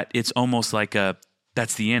 that it's almost like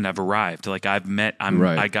that's the end. I've arrived. Like I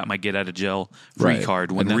got my get out of jail free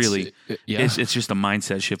card, when really it's just a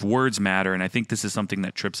mindset shift. Words matter. And I think this is something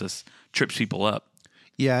that trips people up.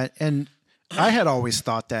 Yeah. And I had always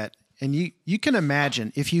thought that, and you can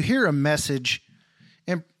imagine if you hear a message,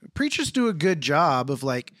 and preachers do a good job of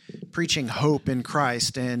like preaching hope in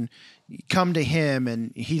Christ and come to him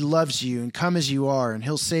and he loves you and come as you are and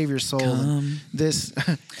he'll save your soul. And this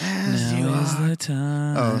as you are. The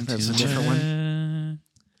time. Oh, that's a different one.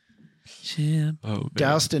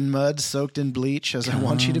 Doused in mud, soaked in bleach, as I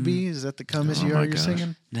want you to be. Is that the come as you are you're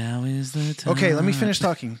singing? Now is the time. Okay, let me finish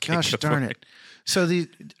talking. Gosh darn it. So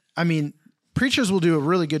preachers will do a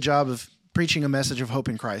really good job of preaching a message of hope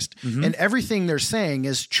in Christ. Mm-hmm. And everything they're saying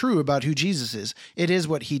is true about who Jesus is. It is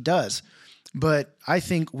what he does. But I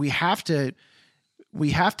think we have to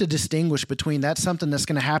distinguish between that's something that's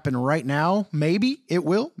going to happen right now. Maybe it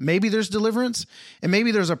will. Maybe there's deliverance, and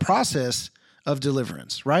maybe there's a process of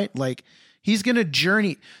deliverance, right? Like he's going to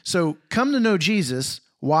journey. So come to know Jesus.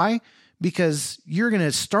 Why? Because you're going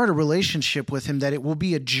to start a relationship with him that it will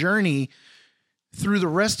be a journey through the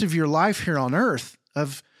rest of your life here on earth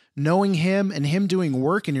of knowing him and him doing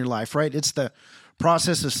work in your life, right? It's the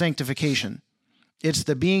process of sanctification. It's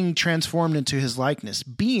the being transformed into his likeness,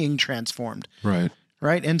 being transformed. Right.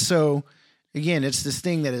 Right. And so again, it's this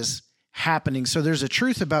thing that is happening. So there's a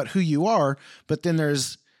truth about who you are, but then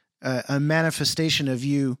there's a manifestation of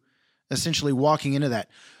you essentially walking into that.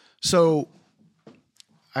 So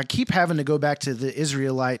I keep having to go back to the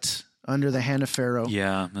Israelites under the hand of Pharaoh.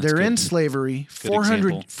 Yeah. They're in slavery,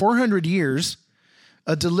 400 years.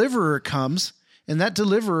 A deliverer comes. And that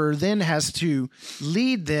deliverer then has to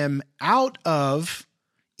lead them out of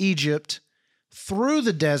Egypt, through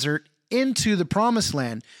the desert, into the promised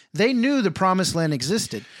land. They knew the promised land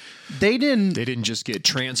existed. They didn't just get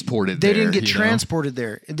transported there. They didn't get transported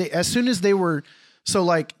there. As soon as they were, so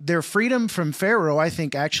like their freedom from Pharaoh, I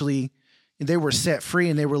think actually they were set free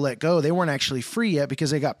and they were let go. They weren't actually free yet because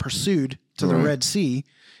they got pursued to the Red Sea.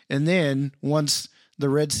 And then once the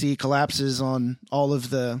Red Sea collapses on all of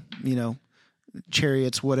the,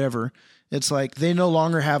 chariots, whatever, it's like they no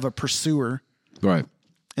longer have a pursuer. Right.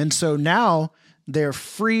 And so now they're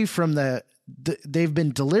free from they've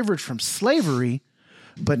been delivered from slavery,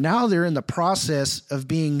 but now they're in the process of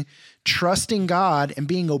trusting God and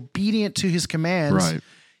being obedient to his commands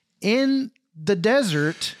in the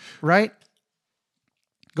desert, right?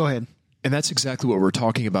 Go ahead. And that's exactly what we're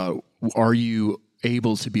talking about. Are you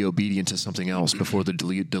able to be obedient to something else before the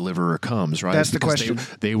deliverer comes, right? That's the question.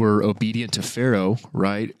 They were obedient to Pharaoh,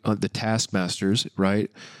 right? The taskmasters,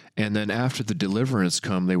 right? And then after the deliverance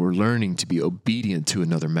come, they were learning to be obedient to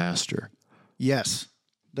another master. Yes,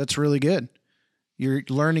 that's really good. You're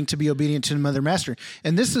learning to be obedient to another master.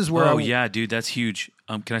 And this is where yeah, dude, that's huge.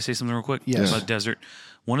 Can I say something real quick? Yes. About desert.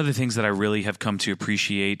 One of the things that I really have come to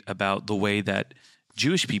appreciate about the way that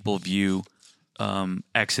Jewish people view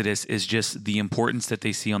Exodus is just the importance that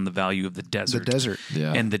they see on the value of the desert. The desert.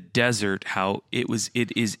 Yeah. And the desert, how it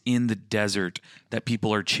is in the desert that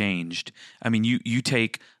people are changed. I mean, you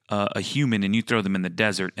take a human and you throw them in the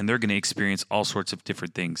desert and they're going to experience all sorts of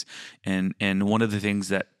different things. And one of the things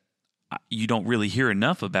that you don't really hear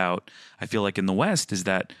enough about, I feel like in the West, is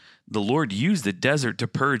that the Lord used the desert to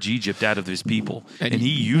purge Egypt out of his people, and he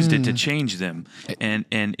used it to change them. And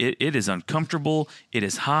it is uncomfortable. It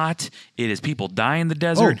is hot. It is people die in the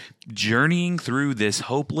desert, journeying through this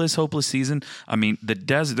hopeless season. I mean, the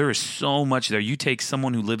desert, there is so much there. You take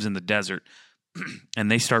someone who lives in the desert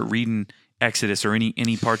and they start reading Exodus or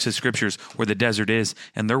any parts of scriptures where the desert is,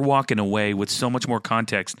 and they're walking away with so much more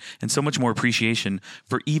context and so much more appreciation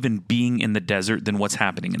for even being in the desert than what's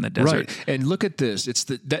happening in the desert. Right. And look at this. It's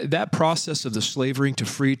that process of the slavery to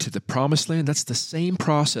free to the promised land. That's the same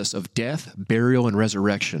process of death, burial, and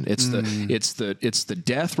resurrection. It's the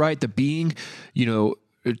death, right? The being, to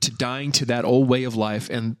dying to that old way of life,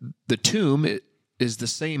 and the tomb is the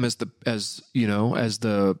same as the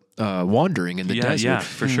wandering in the desert. Yeah,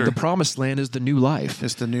 for sure. The promised land is the new life.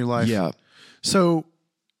 It's the new life. Yeah. So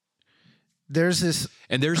there's this,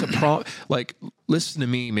 and there's a like, listen to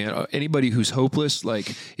me, man. Anybody who's hopeless,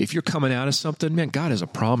 like, if you're coming out of something, man, God has a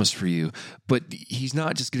promise for you, but He's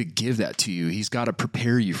not just going to give that to you. He's got to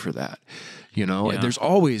prepare you for that. And there's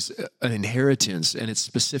always an inheritance, and it's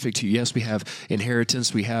specific to you. Yes, we have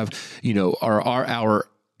inheritance. We have, our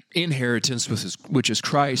inheritance, which is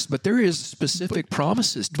Christ, but there is specific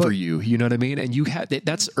promises for you. You know what I mean? And you have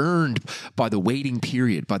that's earned by the waiting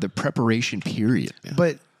period, by the preparation period.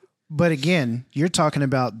 Yeah. But again, you're talking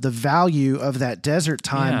about the value of that desert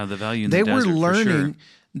time. Yeah, the value in they the desert. Were learning. For sure.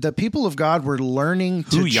 The people of God were learning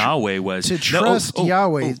who Yahweh was, to trust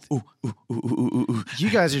Yahweh. You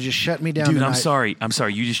guys are just shutting me down, dude. Tonight. I'm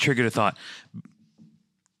sorry. You just triggered a thought.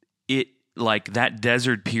 Like that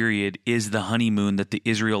desert period is the honeymoon that the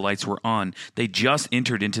Israelites were on. They just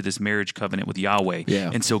entered into this marriage covenant with Yahweh.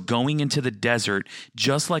 Yeah. And so going into the desert,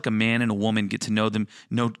 just like a man and a woman get to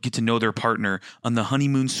know their partner on the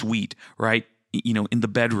honeymoon suite, right? In the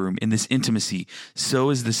bedroom, in this intimacy, so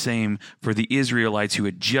is the same for the Israelites who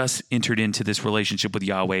had just entered into this relationship with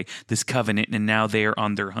Yahweh, this covenant, and now they are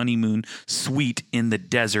on their honeymoon suite in the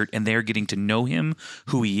desert, and they're getting to know Him,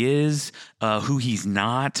 who He is, who He's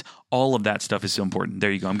not. All of that stuff is so important.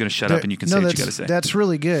 There you go. I'm going to shut up, and you can say what you got to say. That's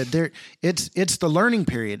really good. It's the learning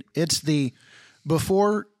period. It's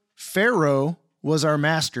before Pharaoh was our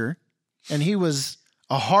master, and he was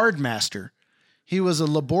a hard master. He was a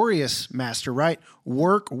laborious master, right?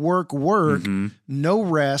 Work, no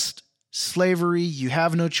rest, slavery. You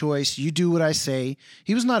have no choice. You do what I say.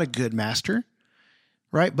 He was not a good master,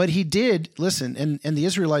 right? But he did, listen, and the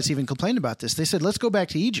Israelites even complained about this. They said, let's go back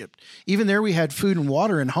to Egypt. Even there we had food and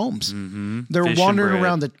water and homes. Mm-hmm. They're wandering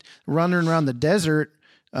around the desert,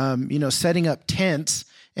 setting up tents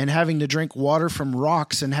and having to drink water from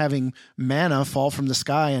rocks and having manna fall from the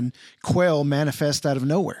sky and quail manifest out of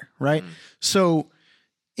nowhere, right? So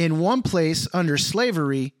in one place under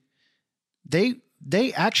slavery,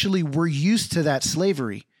 they actually were used to that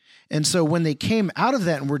slavery. And so when they came out of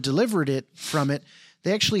that and were delivered from it,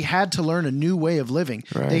 they actually had to learn a new way of living.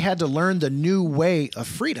 Right. They had to learn the new way of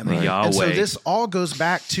freedom. Right. And so this all goes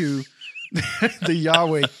back to the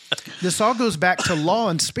Yahweh. This all goes back to law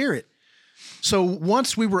and spirit. So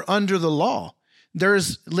once we were under the law,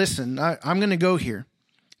 I'm going to go here.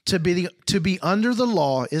 To be under the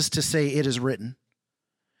law is to say it is written.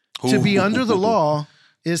 To be under the law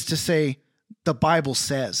is to say the Bible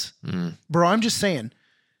says. Bro, I'm just saying.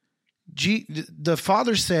 The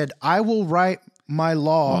Father said, I will write my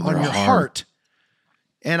law on your heart,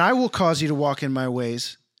 and I will cause you to walk in my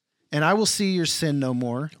ways, and I will see your sin no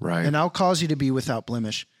more, right. And I'll cause you to be without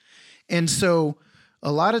blemish. And so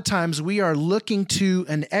a lot of times we are looking to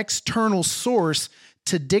an external source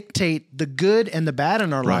to dictate the good and the bad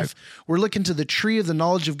in our life. We're looking to the tree of the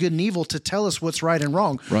knowledge of good and evil to tell us what's right and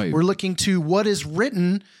wrong. Right. We're looking to what is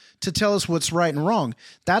written to tell us what's right and wrong.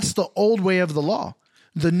 That's the old way of the law.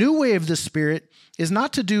 The new way of the Spirit is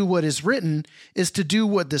not to do what is written, is to do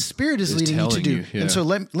what the Spirit is leading you to do. Yeah. And so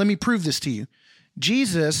let me prove this to you.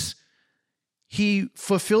 Jesus, He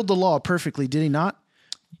fulfilled the law perfectly, did He not?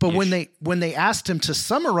 But when they asked Him to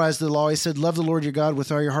summarize the law, He said, love the Lord your God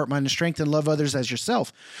with all your heart, mind, and strength, and love others as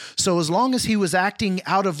yourself. So as long as He was acting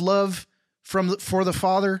out of love for the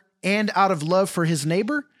Father and out of love for his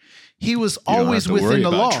neighbor, he was You don't always have to worry within the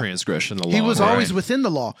about law. transgression of the law. He was right? always within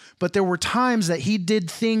the law. But there were times that he did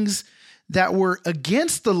things that were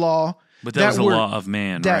against the law. But that was the law of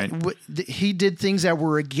man, right? He did things that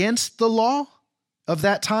were against the law of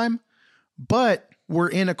that time, but were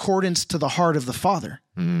in accordance to the heart of the Father.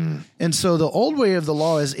 And so the old way of the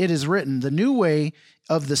law is it is written. The new way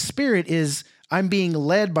of the Spirit is I'm being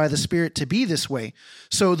led by the Spirit to be this way.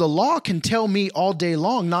 So the law can tell me all day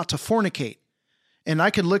long not to fornicate. And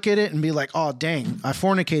I could look at it and be like, oh, dang, I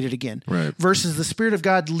fornicated again. Right. Versus the Spirit of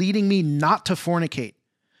God leading me not to fornicate.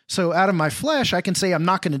 So out of my flesh, I can say, I'm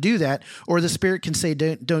not going to do that. Or the Spirit can say,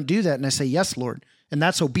 don't do that. And I say, yes, Lord. And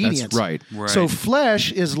that's obedience. That's right. Right. So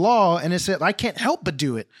flesh is law, and it's that I can't help but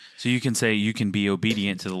do it. So you can say you can be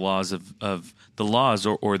obedient to the laws of the laws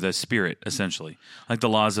or the Spirit, essentially, like the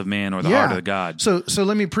laws of man or the heart of the God. So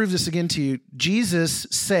let me prove this again to you. Jesus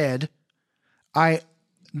said,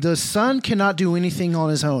 the Son cannot do anything on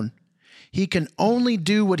his own. He can only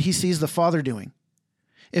do what he sees the Father doing.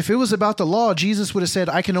 If it was about the law, Jesus would have said,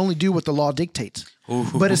 I can only do what the law dictates. Ooh.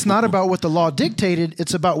 But it's not about what the law dictated.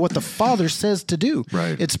 It's about what the Father says to do.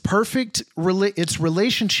 Right. It's perfect. It's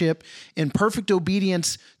relationship in perfect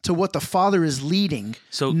obedience to what the Father is leading,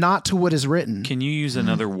 So- not to what is written. Can you use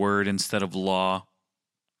another word instead of law?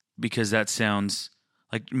 Because that sounds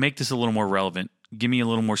like make this a little more relevant. Give me a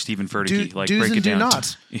little more Stephen Furtick. Like do's break and it do down.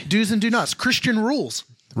 nots. Do's and do nots. Christian rules.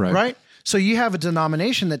 Right. So you have a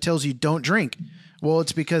denomination that tells you don't drink. Well,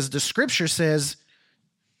 it's because the scripture says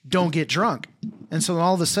don't get drunk. And so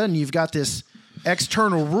all of a sudden you've got this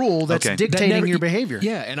external rule that's Okay. dictating your behavior.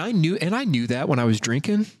 Yeah, and I knew that when I was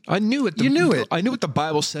drinking. I knew it. You knew it. I knew what the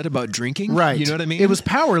Bible said about drinking. Right. You know what I mean? It was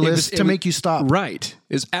powerless to was- make you stop. Right.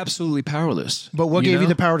 It's absolutely powerless. But what gave you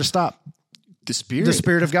the power to stop? The Spirit. The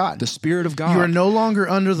Spirit of God. The Spirit of God. You are no longer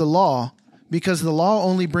under the law because the law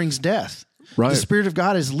only brings death. Right. The Spirit of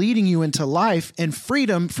God is leading you into life and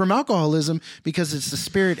freedom from alcoholism because it's the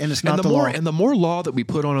Spirit and it's not the law. And the more law that we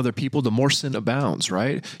put on other people, the more sin abounds,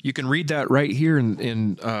 right? You can read that right here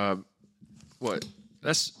in what?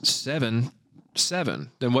 That's 7:7.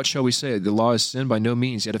 Then what shall we say? The law is sin by no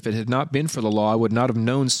means. Yet if it had not been for the law, I would not have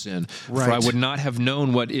known sin. For I Right. would not have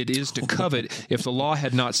known what it is to covet if the law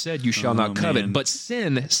had not said, you shall not covet. man. But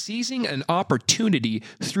sin, seizing an opportunity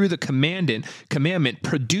through the commandment,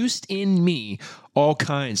 produced in me all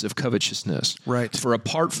kinds of covetousness. Right. For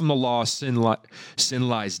apart from the law, sin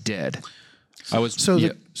lies dead. So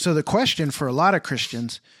the question for a lot of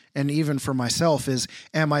Christians, and even for myself, is,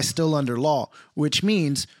 am I still under law? Which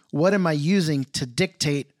means, what am I using to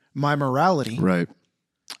dictate my morality? right.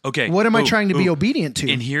 Okay. What am I trying to be obedient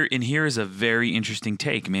to? And here is a very interesting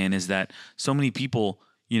take, man, is that so many people,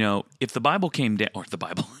 if the Bible came down,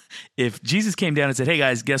 if Jesus came down and said, hey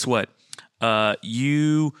guys, guess what?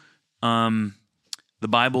 The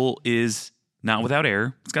Bible is not without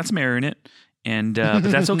error. It's got some error in it. And, but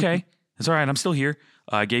that's okay. That's all right. I'm still here.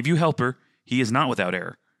 I gave you helper. He is not without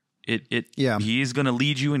error. Yeah. He is going to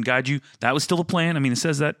lead you and guide you. That was still the plan. I mean, it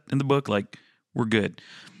says that in the book, like we're good.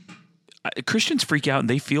 Christians freak out and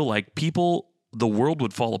they feel like the world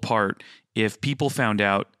would fall apart if people found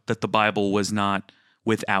out that the Bible was not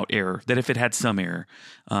without error, that if it had some error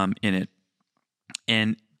in it.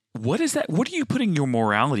 And what is that? What are you putting your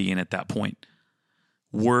morality in at that point?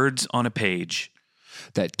 Words on a page.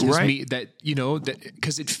 That gives Right. me that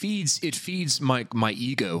because it feeds my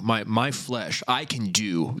ego, my flesh. I can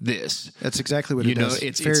do this. That's exactly what it does.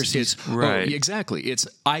 It's Pharisees. Right. Exactly. It's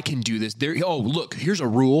I can do this. There. Oh, look, here's a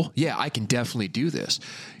rule. Yeah, I can definitely do this.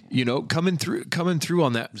 Coming through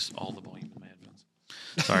on that. Just all the volume of my headphones.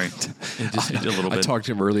 Sorry, just a little I bit. talked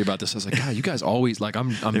to him earlier about this. I was like, God, you guys always like I'm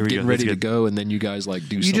There we getting go. ready That's to good. go, and then you guys like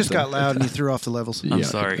do. You just something. got loud and you threw off the levels. I'm Yeah,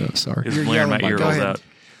 sorry. sorry. It's You're blaring my yelling. ear Go holes ahead. out.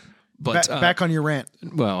 But Back on your rant.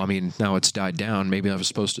 well, I mean, now it's died down. Maybe I was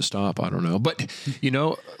supposed to stop. I don't know. But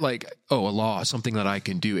a law, something that I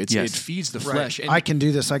can do. It feeds the flesh. And I can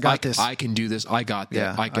do this. I got this. I can do this. I got that.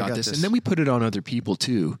 Yeah, I got this. And then we put it on other people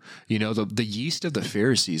too. The yeast of the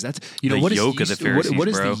Pharisees. That's The what is yolk of yeast, the Pharisees, what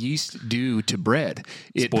does bro. the yeast do to bread?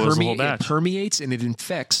 It Spoils the whole batch. It permeates and it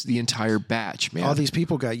infects the entire batch, man. All these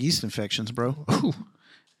people got yeast infections, bro.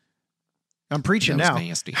 I'm preaching That now. was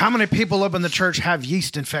nasty. How many people up in the church have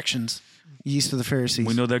yeast infections? Yeast of the Pharisees.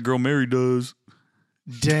 We know that girl Mary does.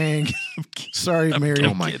 Dang. Sorry, Mary.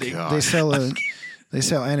 Oh my kidding. God. They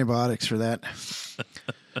sell antibiotics for that.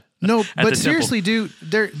 No, the but temple. seriously, dude,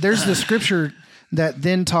 there's the scripture that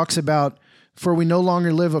then talks about, for we no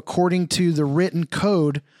longer live according to the written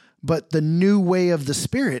code, but the new way of the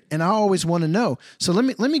Spirit. And I always want to know. So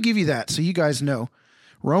let me give you that so you guys know.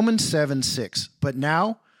 Romans 7:6. But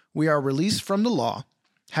now we are released from the law,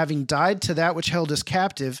 having died to that which held us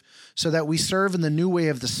captive, so that we serve in the new way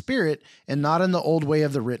of the Spirit and not in the old way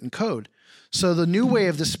of the written code. So the new way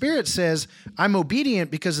of the Spirit says, I'm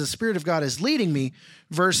obedient because the Spirit of God is leading me,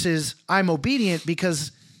 versus I'm obedient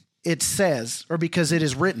because it says, or because it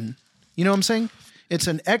is written. You know what I'm saying? It's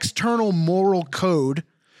an external moral code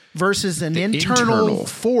versus an internal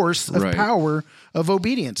force of power of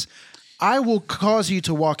obedience. I will cause you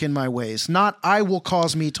to walk in my ways, not I will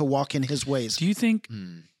cause me to walk in his ways. Do you think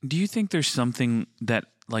there's something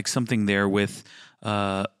there with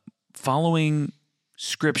following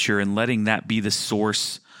Scripture and letting that be the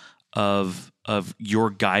source of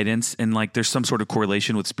your guidance, and like there's some sort of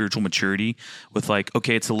correlation with spiritual maturity, with like,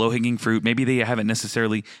 okay, it's a low-hanging fruit. Maybe they haven't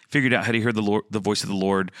necessarily figured out how to hear the voice of the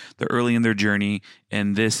Lord. They're early in their journey,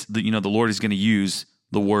 and the Lord is going to use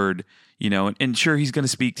the word, and sure, he's going to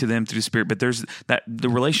speak to them through the Spirit, but there's that the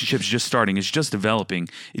relationship's just starting, it's just developing.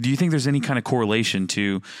 Do you think there's any kind of correlation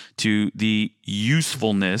to the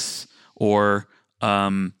usefulness or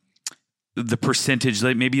the percentage,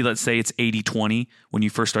 like maybe let's say it's 80-20 when you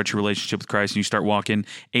first start your relationship with Christ and you start walking,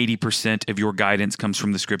 80% of your guidance comes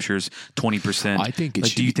from the Scriptures, 20%. I think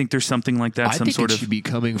do you think there's something like that? I think it should be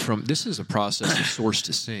coming from, this is a process of source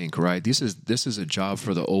to sink, right? This is a job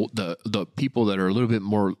for the people that are a little bit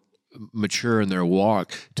more mature in their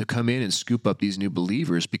walk to come in and scoop up these new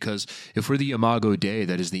believers, because if we're the imago Dei,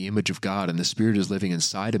 that is the image of God, and the Spirit is living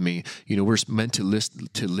inside of me, we're meant to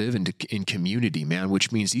live in community, man,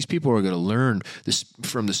 which means these people are going to learn this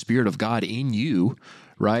from the Spirit of God in you,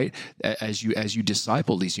 right? As you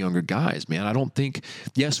disciple these younger guys, man. I don't think,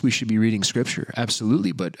 yes, we should be reading Scripture,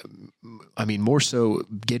 absolutely, but I mean, more so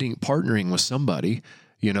partnering with somebody,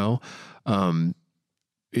 I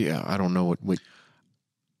don't know what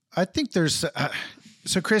I think there's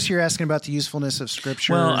so Chris, you're asking about the usefulness of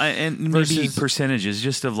Scripture. Well, and maybe percentages,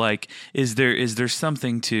 just of like, is there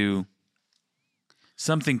something to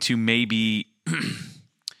maybe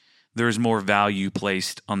there's more value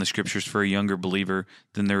placed on the Scriptures for a younger believer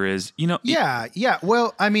than there is, Yeah.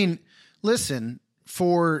 Well, I mean, listen,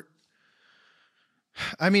 as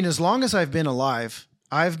long as I've been alive,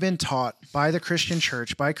 I've been taught by the Christian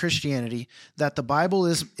church, by Christianity, that the Bible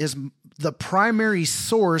is the primary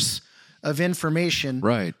source of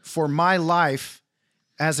information for my life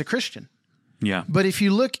as a Christian. Yeah. But if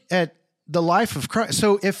you look at the life of Christ,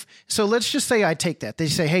 so let's just say I take that. They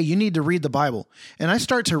say, hey, you need to read the Bible. And I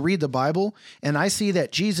start to read the Bible, and I see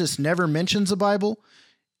that Jesus never mentions the Bible,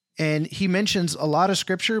 and he mentions a lot of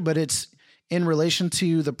Scripture, but it's in relation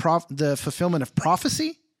to the fulfillment of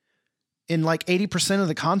prophecy in like 80% of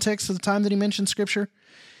the context of the time that he mentions Scripture.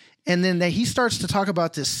 And then he starts to talk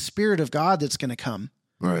about this Spirit of God that's going to come.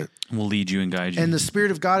 Right. Will lead you and guide you. And the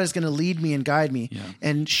Spirit of God is going to lead me and guide me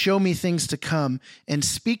and show me things to come and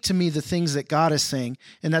speak to me the things that God is saying,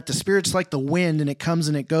 and that the Spirit's like the wind and it comes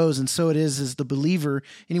and it goes. And so it is the believer,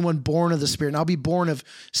 anyone born of the Spirit. And I'll be born of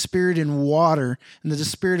Spirit and water, and the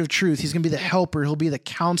Spirit of truth. He's going to be the helper. He'll be the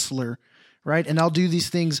counselor. Right. And I'll do these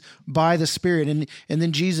things by the Spirit. And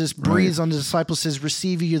then Jesus breathes on the disciples, says,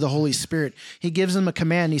 receive you the Holy Spirit. He gives them a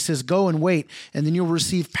command. He says, go and wait, and then you'll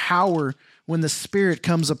receive power when the Spirit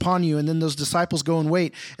comes upon you. And then those disciples go and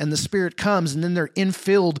wait, and the Spirit comes, and then they're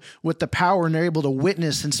infilled with the power, and they're able to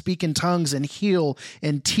witness and speak in tongues and heal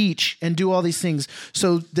and teach and do all these things.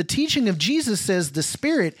 So the teaching of Jesus says the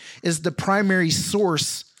Spirit is the primary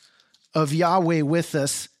source of Yahweh with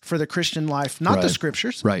us for the Christian life, not the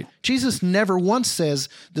Scriptures. Right. Jesus never once says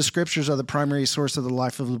the Scriptures are the primary source of the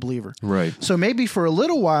life of the believer. Right. So maybe for a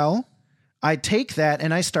little while, I take that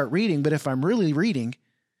and I start reading, but if I'm really reading,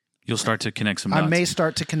 you'll start to connect some dots. I may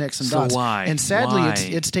start to connect some dots. So why? And sadly,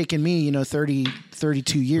 it's taken me,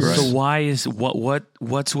 32 years. Right. So why is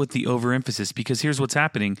what's with the overemphasis? Because here's what's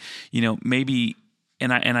happening. Maybe,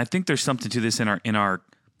 and I think there's something to this in our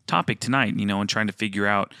topic tonight, and trying to figure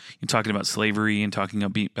out, talking about slavery and talking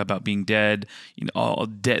about being dead,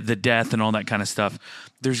 the death and all that kind of stuff.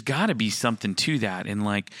 There's got to be something to that, and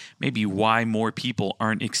like maybe why more people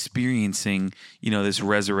aren't experiencing, this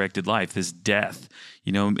resurrected life, this death.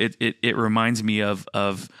 It reminds me of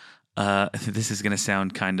this is going to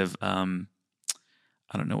sound kind of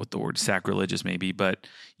I don't know what the word sacrilegious maybe, but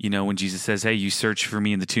when Jesus says, "Hey, you search for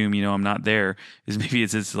me in the tomb, I'm not there,"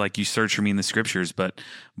 it's like you search for me in the Scriptures, but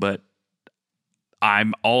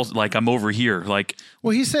I'm over here. Like,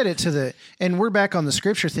 well, he said it and we're back on the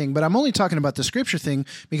Scripture thing, but I'm only talking about the Scripture thing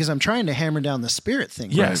because I'm trying to hammer down the Spirit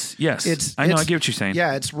thing. Yes, right? yes. I know. I get what you're saying.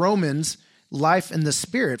 Yeah, it's Romans life in the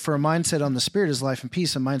spirit. For a mindset on the spirit is life and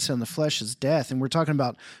peace. A mindset on the flesh is death. And we're talking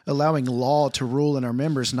about allowing law to rule in our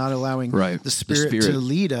members, not allowing the spirit to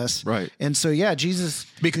lead us. Right. And so, yeah, Jesus.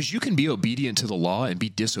 Because you can be obedient to the law and be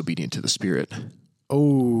disobedient to the spirit.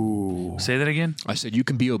 Oh. Say that again? I said you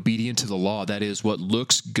can be obedient to the law. That is what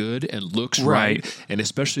looks good and looks right, and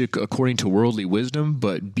especially according to worldly wisdom,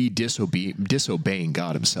 but be disobeying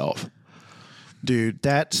God himself. Dude,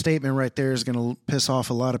 that statement right there is going to piss off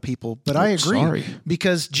a lot of people. But I agree.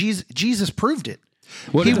 Because Jesus proved it.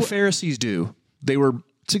 What did the Pharisees do? They were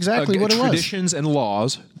It's exactly what it was. Traditions and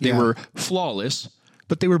laws. They were flawless,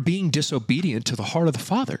 but they were being disobedient to the heart of the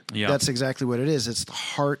Father. Yeah. That's exactly what it is. It's the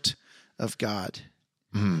heart of God.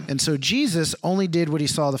 And so Jesus only did what he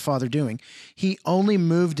saw the Father doing. He only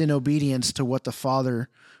moved in obedience to what the Father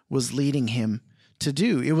was leading him to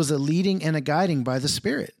do. It was a leading and a guiding by the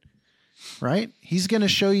Spirit, right? He's going to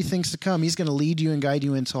show you things to come. He's going to lead you and guide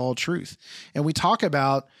you into all truth. And we talk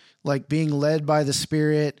about like being led by the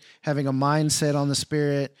Spirit, having a mindset on the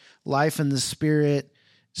Spirit, life in the Spirit,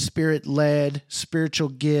 Spirit-led, spiritual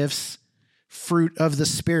gifts, fruit of the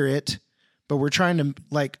Spirit. But we're trying to,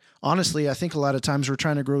 like, honestly, I think a lot of times we're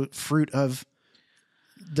trying to grow fruit of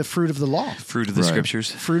the law. Fruit of the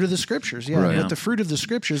scriptures. Fruit of the scriptures, yeah. Right. What the fruit of the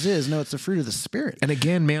scriptures is, no, it's the fruit of the Spirit. And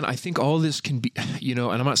again, man, I think all this can be, and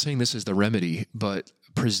I'm not saying this is the remedy, but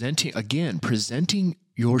presenting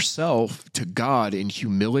yourself to God in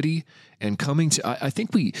humility and coming to, I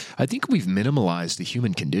think we've minimalized the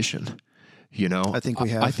human condition. I think we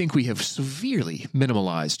have. I think we have severely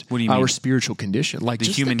minimalized What do you our mean? spiritual condition, like The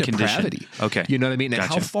just human the depravity. condition. Okay. You know what I mean? And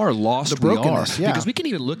Gotcha. how far lost The we are. brokenness, yeah. Because we can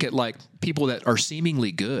even look at like people that are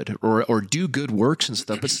seemingly good or do good works and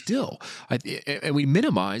stuff, but still, and we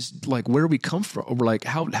minimize like where we come from, or like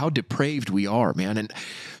how depraved we are, man. And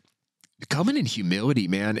coming in humility,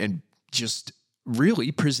 man, and just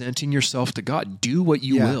really presenting yourself to God. Do what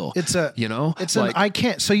you will. It's like, I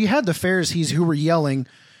can't. So you had the Pharisees who were yelling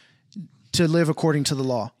to live according to the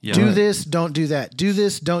law. Yeah. Do Right. this, don't do that. Do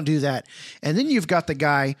this, don't do that. And then you've got the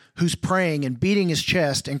guy who's praying and beating his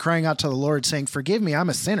chest and crying out to the Lord saying, forgive me, I'm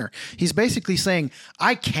a sinner. He's basically saying,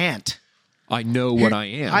 I can't. I know what I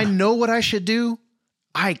am. I know what I should do.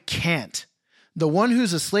 I can't. The one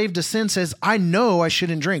who's a slave to sin says, I know I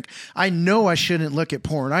shouldn't drink. I know I shouldn't look at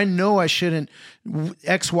porn. I know I shouldn't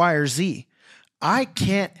X, Y, or Z. I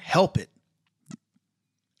can't help it.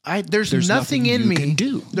 There's nothing in you me. can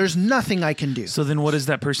do. There's nothing I can do. So then what does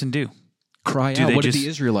that person do? Cry Do out. they What just- did the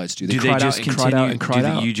Israelites do? They Do they cried just out and continue? cried out and cried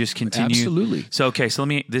out. You just continue? Absolutely. So, okay, so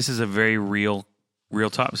this is a very real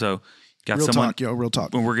talk. So got Real someone, talk, yo, real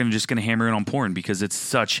talk. we're going to hammer in on porn because it's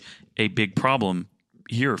such a big problem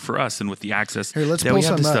here for us and with the access Here, let's that pull we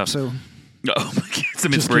have to something up. stuff. So, Oh my God,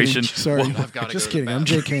 some just inspiration. kidding. Sorry, Whoa, I've gotta just go to the kidding. I'm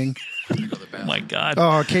Jay King. oh my God.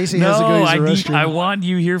 Oh, Casey has to go No, use the restroom. I want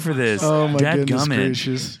you here for this. Oh my goodness Dadgummit.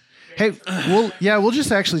 gracious. Hey, we'll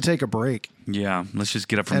just actually take a break, Yeah, let's just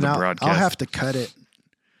get up from and the I'll broadcast. have to cut it.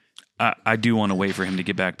 I do want to wait for him to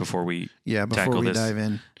get back before we Before we dive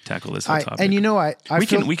in. tackle this whole topic.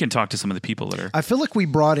 And we can talk to some of the people that are. I feel like we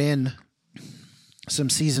brought in some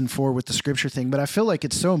season 4 with the scripture thing, but I feel like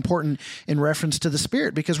it's so important in reference to the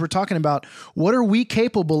Spirit because we're talking about what are we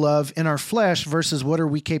capable of in our flesh versus what are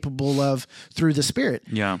we capable of through the Spirit.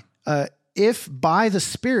 Yeah. If by the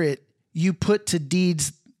Spirit you put to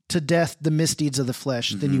death the misdeeds of the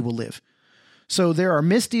flesh, then you will live. So there are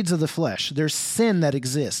misdeeds of the flesh. There's sin that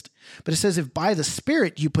exists. But it says if by the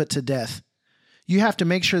Spirit you put to death, you have to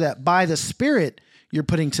make sure that by the Spirit you're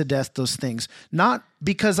putting to death those things. Not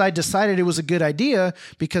because I decided it was a good idea,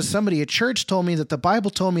 because somebody at church told me that the Bible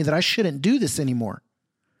told me that I shouldn't do this anymore.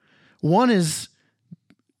 Does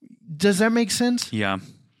that make sense? Yeah.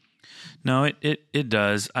 No, it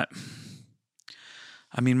does.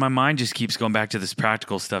 I mean, my mind just keeps going back to this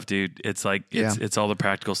practical stuff, dude. It's like it's all the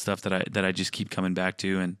practical stuff that I just keep coming back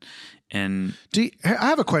to, and I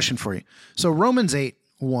have a question for you. So Romans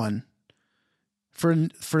 8:1, for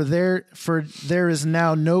there is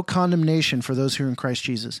now no condemnation for those who are in Christ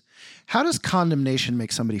Jesus. How does condemnation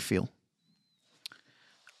make somebody feel?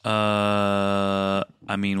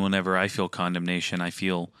 I mean, whenever I feel condemnation, I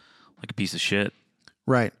feel like a piece of shit.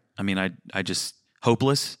 Right. I mean, I just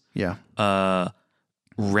hopeless. Yeah.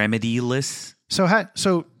 Remediless.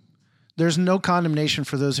 So there's no condemnation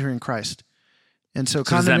for those who are in Christ. And so,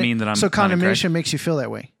 does that mean that I'm so not in condemnation makes you feel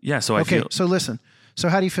that way? Yeah. So I Okay. feel. So listen. So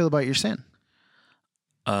how do you feel about your sin?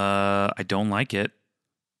 I don't like it.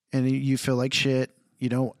 And you feel like shit. You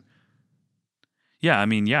don't. Yeah. I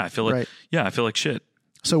mean, yeah. I feel like. Right. Yeah. I feel like shit.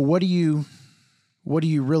 So what do you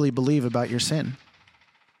really believe about your sin?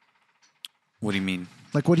 What do you mean?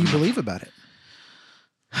 Like, what do you believe about it?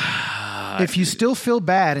 If you still feel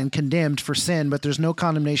bad and condemned for sin, but there's no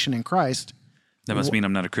condemnation in Christ, that must mean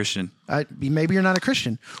I'm not a Christian. Maybe you're not a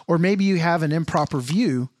Christian, or maybe you have an improper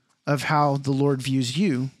view of how the Lord views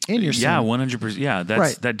you in your sin. Yeah, 100%. Yeah,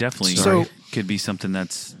 that definitely could be something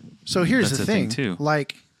that's. So here's that's the thing too.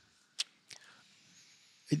 Like,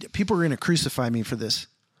 people are going to crucify me for this.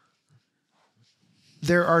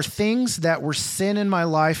 There are things that were sin in my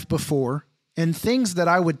life before, and things that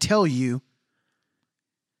I would tell you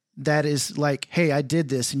that is like, hey, I did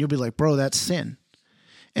this, and you'll be like, bro, that's sin.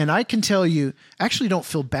 And I can tell you, actually don't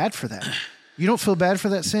feel bad for that. You don't feel bad for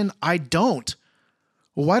that sin? I don't.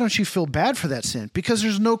 Well, why don't you feel bad for that sin? Because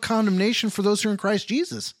there's no condemnation for those who are in Christ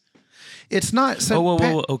Jesus. It's not. So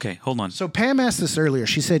whoa. Okay, hold on. So Pam asked this earlier.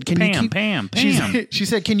 She said, "Can you keep?" Pam. She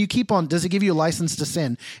said, "Can you keep on? Does it give you a license to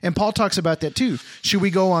sin?" And Paul talks about that too. Should we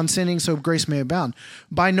go on sinning so grace may abound?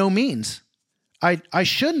 By no means. I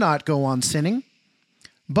should not go on sinning,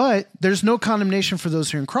 but there's no condemnation for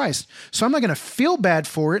those who are in Christ. So I'm not going to feel bad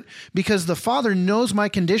for it because the Father knows my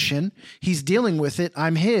condition. He's dealing with it.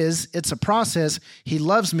 I'm His. It's a process. He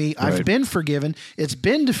loves me. Right. I've been forgiven. It's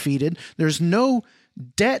been defeated. There's no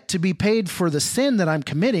debt to be paid for the sin that I'm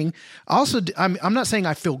committing. Also, I'm not saying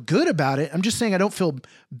I feel good about it. I'm just saying I don't feel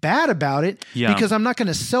bad about it because I'm not going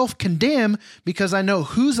to self-condemn because I know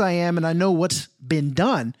whose I am and I know what's been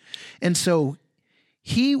done. And so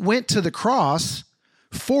He went to the cross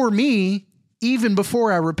for me even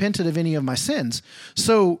before I repented of any of my sins.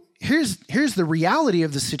 So here's the reality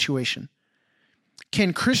of the situation.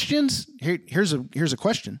 Can Christians, here's a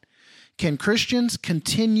question. Can Christians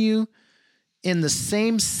continue in the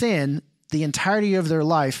same sin the entirety of their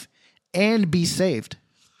life and be saved?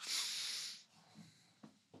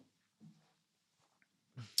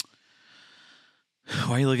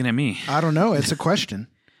 Why are you looking at me? I don't know. It's a question.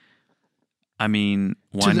 I mean,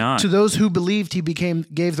 why not? To those who believed He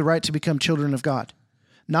gave the right to become children of God.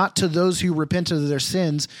 Not to those who repented of their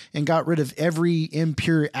sins and got rid of every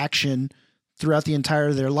impure action throughout the entire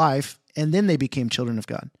of their life, and then they became children of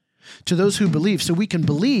God. To those who believe. So we can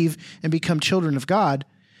believe and become children of God.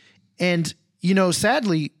 And,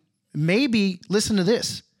 sadly, maybe, listen to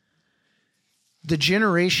this. The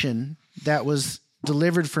generation that was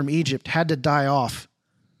delivered from Egypt had to die off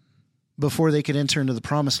before they could enter into the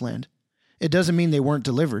promised land. It doesn't mean they weren't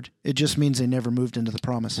delivered. It just means they never moved into the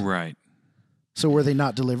promise. Right. So were they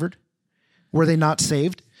not delivered? Were they not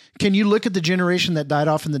saved? Can you look at the generation that died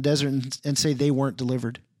off in the desert and say they weren't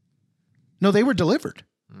delivered? No, they were delivered.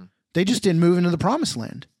 They just didn't move into the promised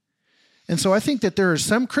land. And so I think that there are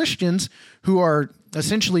some Christians who are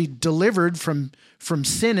essentially delivered from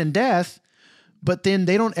sin and death, but then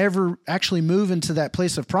they don't ever actually move into that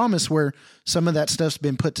place of promise where some of that stuff's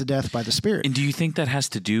been put to death by the Spirit. And do you think that has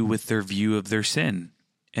to do with their view of their sin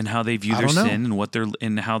and how they view their sin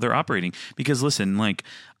and how they're operating? Because listen,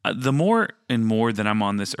 the more and more that I'm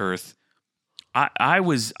on this earth, I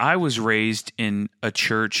was raised in a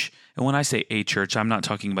church, and when I say a church, I'm not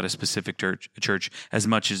talking about a specific church as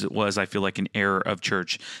much as it was, I feel like, an era of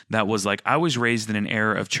church. That was I was raised in an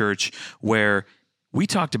era of church where we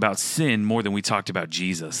talked about sin more than we talked about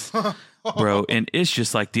Jesus, bro. And it's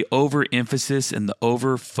just the overemphasis and the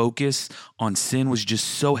over-focus on sin was just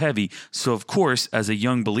so heavy. So, of course, as a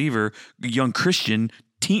young believer, young Christian,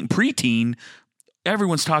 preteen,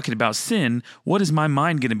 everyone's talking about sin. What is my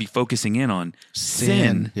mind going to be focusing in on?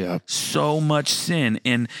 Sin. Yeah. So much sin.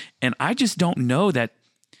 And I just don't know that.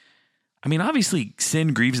 I mean, obviously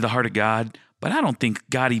sin grieves the heart of God, but I don't think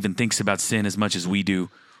God even thinks about sin as much as we do,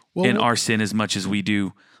 and our sin as much as we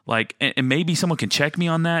do. And maybe someone can check me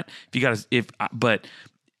on that but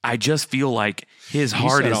I just feel like His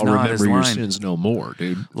heart is not as your line. sins no more,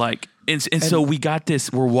 dude. And so we got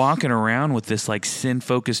this, we're walking around with this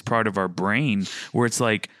sin-focused part of our brain where it's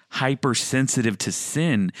hypersensitive to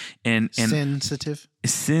sin and sensitive.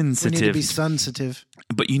 We need to be sensitive.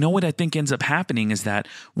 But you know what I think ends up happening is that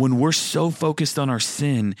when we're so focused on our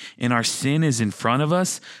sin and our sin is in front of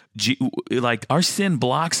us, our sin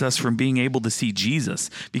blocks us from being able to see Jesus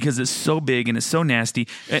because it's so big and it's so nasty.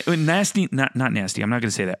 Nasty, not nasty. I'm not going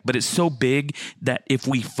to say that, but it's so big that if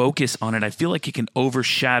we focus on it, I feel like it can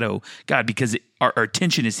overshadow God because our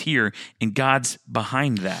attention is here and God's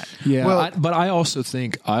behind that. Yeah, but I also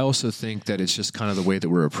think that it's just kind of the way that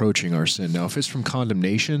we're approaching our sin. Now, if it's from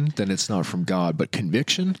condemnation, then it's not from God. But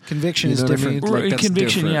conviction is different. That's conviction,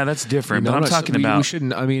 different. Yeah, that's different. But I'm talking about we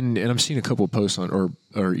shouldn't. I mean, and I'm seeing a couple of posts on or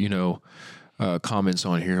comments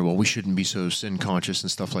on here. Well, we shouldn't be so sin conscious and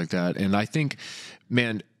stuff like that. And I think,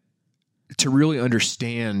 man, to really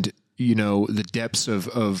understand, the depths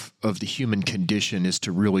of the human condition is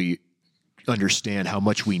to really understand how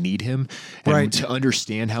much we need him. And Right. to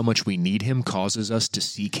understand how much we need him causes us to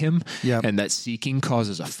seek him. Yep. And that seeking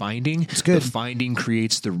causes a finding. It's good. The finding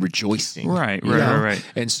creates the rejoicing. Right. Yeah.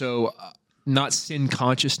 And so not sin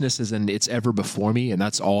consciousness as in it's ever before me and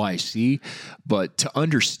that's all I see, but to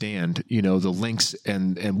understand, the lengths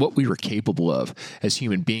and what we were capable of as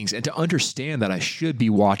human beings, and to understand that I should be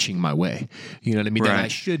watching my way. You know what I mean? That Right. I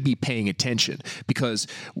should be paying attention because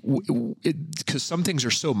some things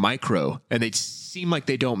are so micro and they seem like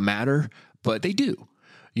they don't matter, but they do.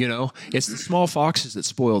 It's the small foxes that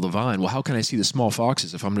spoil the vine. Well, how can I see the small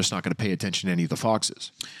foxes if I'm just not going to pay attention to any of the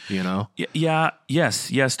foxes? Yeah.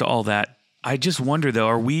 Yes to all that. I just wonder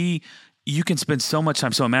though, you can spend so much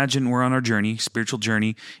time. So imagine we're on our journey, spiritual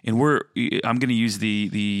journey, and I'm going to use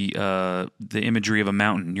the imagery of a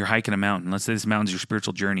mountain. You're hiking a mountain. Let's say this mountain's your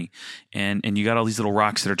spiritual journey, and you got all these little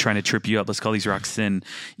rocks that are trying to trip you up. Let's call these rocks sin.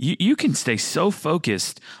 You can stay so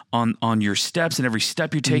focused on your steps and every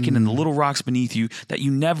step you're taking and the little rocks beneath you that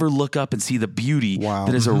you never look up and see the beauty Wow.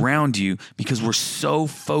 that is around you because we're so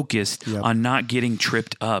focused on not getting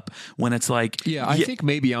tripped up. When it's like, I think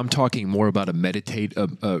maybe I'm talking more about a meditation.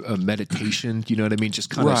 You know what I mean? Just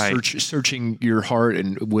kind of Right. searching your heart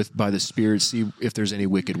and by the Spirit, see if there's any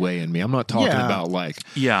wicked way in me. I'm not talking Yeah. about like,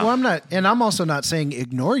 yeah. Well, I'm not, and I'm also not saying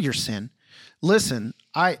ignore your sin. Listen,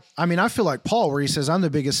 I feel like Paul, where he says, I'm the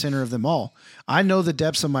biggest sinner of them all. I know the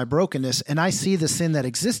depths of my brokenness and I see the sin that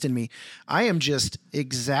exists in me. I am just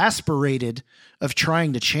exasperated of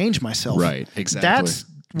trying to change myself. Right, exactly. That's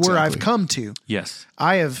where I've Exactly. come to. Yes.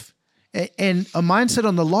 I have, and a mindset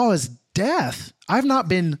on the law is death. I've not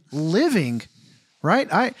been living, right?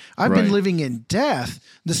 I've Right. been living in death.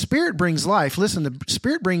 The Spirit brings life. Listen, the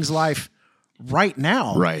Spirit brings life right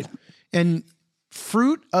now. right. And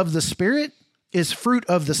fruit of the Spirit is fruit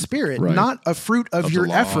of the Spirit, Right. not a fruit of your the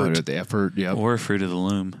law, effort. The effort, yeah. Or fruit of the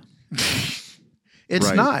loom. It's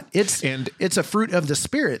Right. not. It's And- it's a fruit of the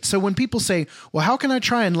Spirit. So when people say, "Well, how can I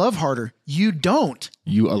try and love harder?" You don't.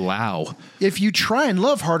 You allow. If you try and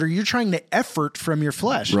love harder, you're trying to effort from your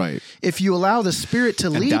flesh. Right. If you allow the Spirit to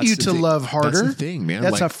lead that's you the to thing. love That's harder, the thing, man.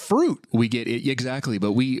 That's Like- a fruit. We get it exactly,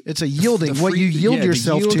 but It's a yielding, the what you yield the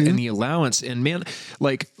yourself yield to. and the allowance. And man,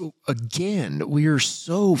 like again, we are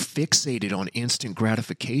so fixated on instant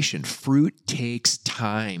gratification. Fruit takes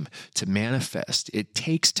time to manifest. It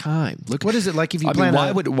takes time. Look, What is it like if you I mean,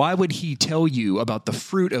 plant why would he tell you about the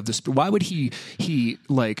fruit of the Spirit? Why would he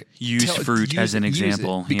like Use fruit as an use it?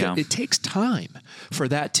 example, Because yeah. it takes time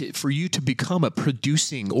for you to become a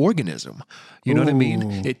producing organism. You know what I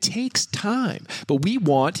mean? It takes time. But we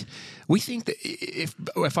think that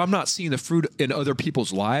if I'm not seeing the fruit in other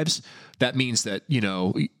people's lives, that means that,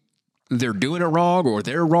 they're doing it wrong or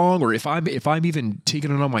they're wrong, or if I'm even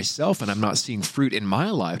taking it on myself and I'm not seeing fruit in my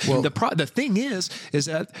life. Well, the thing is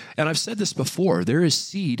that, and I've said this before, there is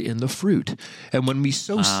seed in the fruit. And when we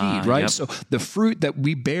sow seed, right? Yep. So the fruit that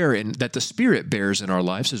we bear and that the Spirit bears in our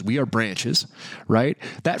lives is we are branches, right?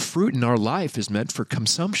 That fruit in our life is meant for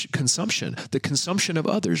consumption, the consumption of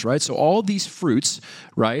others, right? So all these fruits,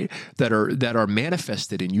 right, that are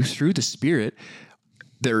manifested in you through the Spirit,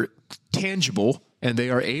 they're tangible and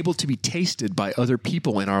they are able to be tasted by other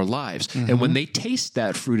people in our lives. Mm-hmm. And when they taste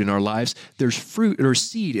that fruit in our lives, there's fruit or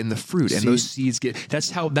seed in the fruit. And those seeds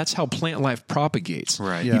that's how plant life propagates.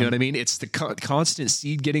 Right. You know what I mean? It's the constant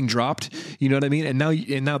seed getting dropped. You know what I mean? And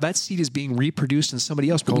now that seed is being reproduced in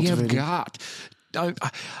somebody else. But we have Cultivated.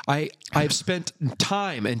 got I've spent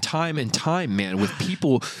time and time and time, man, with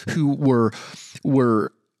people who were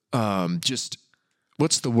just,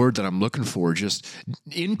 what's the word that I'm looking for? Just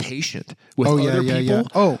impatient with other people. Yeah.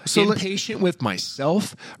 Oh, so impatient with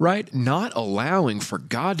myself, right? Not allowing for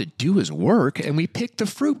God to do His work, and we pick the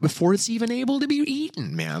fruit before it's even able to be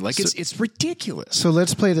eaten, man. Like it's ridiculous. So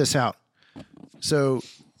let's play this out. So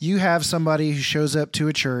you have somebody who shows up to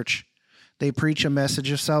a church. They preach a message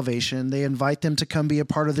of salvation. They invite them to come be a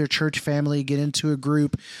part of their church family, get into a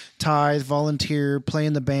group, tithe, volunteer, play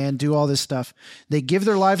in the band, do all this stuff. They give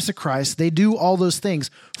their lives to Christ. They do all those things.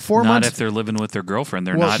 4 Not months. if they're living with their girlfriend.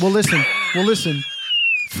 They're Well, not. well, listen.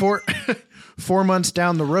 4 months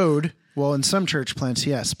down the road, well, in some church plants,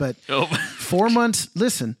 yes, but Oh. 4 months.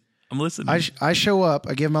 Listen. I'm listening. I show up,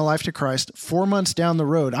 I give my life to Christ. 4 months down the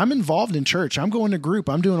road, I'm involved in church. I'm going to group.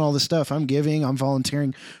 I'm doing all this stuff. I'm giving. I'm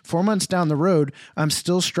volunteering. 4 months down the road, I'm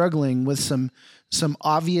still struggling with some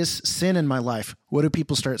obvious sin in my life. What do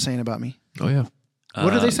people start saying about me? Oh yeah.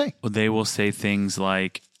 What do they say? They will say things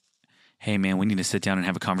like, hey man, we need to sit down and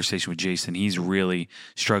have a conversation with Jason. He's really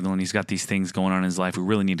struggling. He's got these things going on in his life. We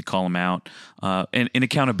really need to call him out. And in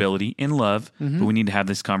accountability, in love, but we need to have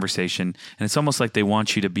this conversation. And it's almost like they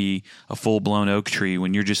want you to be a full-blown oak tree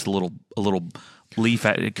when you're just a little leaf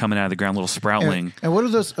coming out of the ground, little sproutling. And what are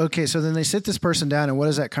those? Okay, so then they sit this person down, and what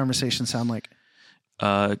does that conversation sound like?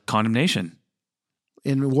 Condemnation.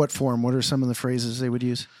 In what form? What are some of the phrases they would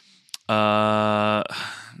use?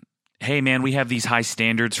 Hey man, we have these high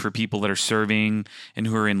standards for people that are serving and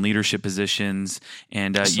who are in leadership positions.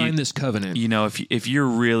 And sign this covenant. You know, if you're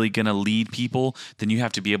really going to lead people, then you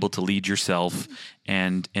have to be able to lead yourself.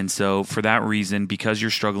 And so for that reason, because you're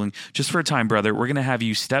struggling, just for a time, brother, we're going to have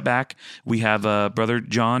you step back. We have Brother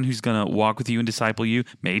John who's going to walk with you and disciple you.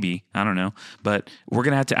 Maybe, I don't know, but we're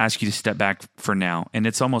going to have to ask you to step back for now. And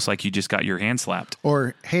it's almost like you just got your hand slapped.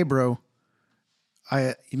 Or, hey, bro,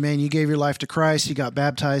 you gave your life to Christ. You got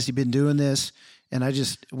baptized. You've been doing this, and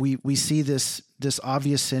we see this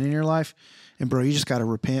obvious sin in your life, and bro, you just got to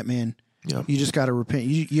repent, man. Yeah. You just got to repent.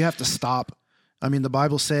 You have to stop. I mean, the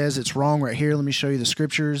Bible says it's wrong right here. Let me show you the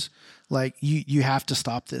scriptures. Like you have to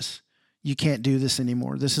stop this. You can't do this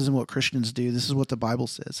anymore. This isn't what Christians do. This is what the Bible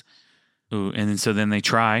says. Ooh, and so then they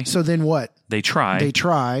try. So then what? They try,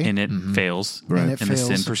 and it fails, right? And the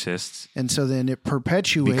sin persists, and so then it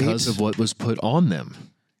perpetuates because of what was put on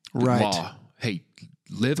them. Right? Law. Hey,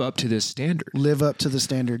 live up to this standard. Live up to the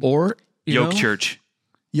standard. Or yoke church.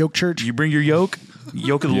 Yoke church. You bring your yoke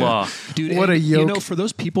of the law, dude. What a yoke! You know, for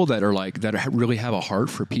those people that are like that really have a heart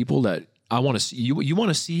for people that I want to see. You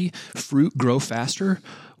want to see fruit grow faster.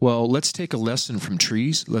 Well, let's take a lesson from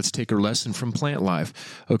trees. Let's take a lesson from plant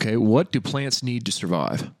life. Okay, what do plants need to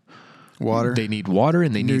survive? Water. They need water,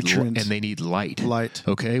 and they Nutrients. need light. Light.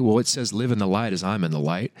 Okay. Well, it says, "Live in the light as I'm in the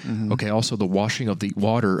light." Okay. Also, the washing of the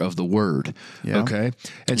water of the Word. Yeah. Okay.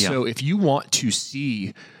 And so, if you want to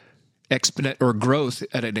see exponent or growth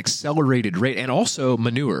at an accelerated rate, and also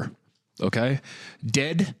manure, okay,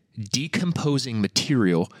 dead, decomposing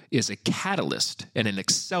material is a catalyst and an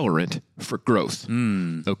accelerant for growth.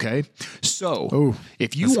 Okay, so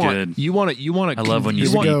if you want, you want to. I love when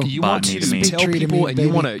you want botany to to me. tell Speak tree to people, me, and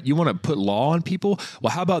baby. you want to put law on people.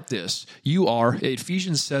 Well, how about this?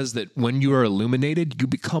 Ephesians says that when you are illuminated, you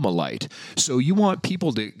become a light. So you want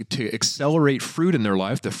people to accelerate fruit in their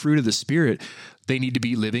life, the fruit of the Spirit. They need to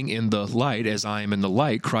be living in the light as I am in the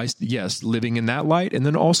light. Christ, yes, living in that light, and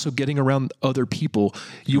then also getting around other people.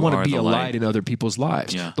 You want to be a light in other people's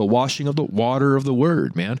lives. Yeah. The washing of the water of the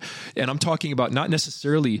Word, man. And I'm talking about not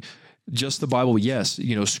necessarily just the Bible. Yes,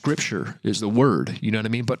 Scripture is the Word. You know what I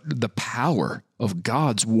mean? But the power of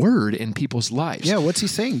God's Word in people's lives. Yeah, what's he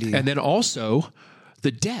saying to you? And then also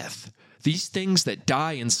the death. These things that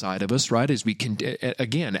die inside of us, right, as we can,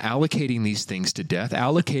 again, allocating these things to death,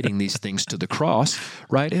 allocating these things to the cross,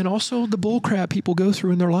 right, and also the bullcrap people go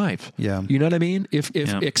through in their life. Yeah. You know what I mean? If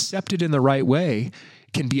accepted in the right way,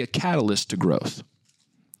 can be a catalyst to growth.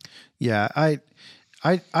 Yeah, I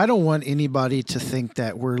don't want anybody to think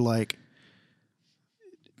that we're like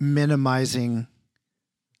minimizing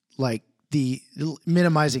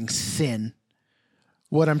sin.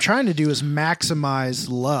 What I'm trying to do is maximize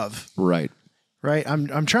love. Right. Right?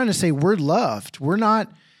 I'm trying to say we're loved. We're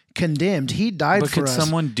not condemned. He died But for could us.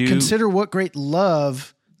 someone Consider what great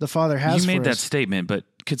love the Father has for us. You made that statement, but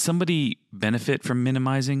could somebody benefit from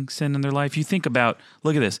minimizing sin in their life? You think about,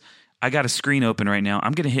 look at this. I got a screen open right now.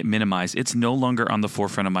 I'm going to hit minimize. It's no longer on the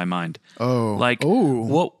forefront of my mind. Oh. Like,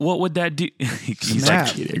 what would that do? He's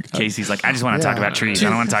Snap. like, Casey's like, I just want to talk about trees. I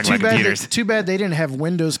don't want to talk about computers. Too bad they didn't have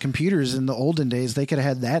Windows computers in the olden days. They could have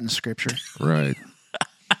had that in Scripture. Right.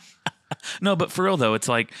 No, but for real though, it's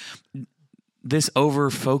like this over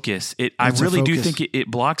focus. I really do think it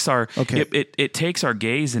blocks our. Okay. It takes our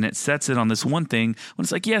gaze and it sets it on this one thing when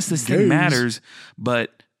it's like, yes, this thing matters,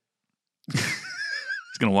 but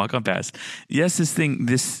it's gonna walk on past. Yes, this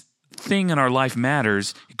thing in our life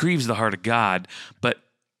matters. It grieves the heart of God, but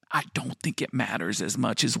I don't think it matters as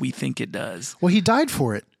much as we think it does. Well, he died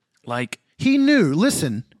for it. Like He knew.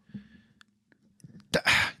 Listen.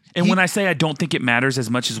 And when I say I don't think it matters as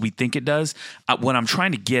much as we think it does, what I'm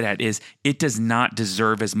trying to get at is it does not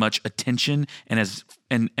deserve as much attention and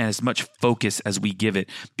as much focus as we give it,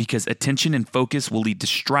 because attention and focus will lead to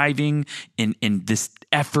striving in this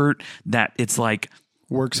effort that it's like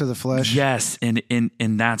Works of the flesh. yes, and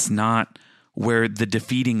that's not where the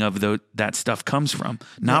defeating of that stuff comes from.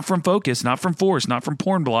 Not from focus, not from force, not from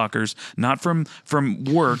porn blockers, not from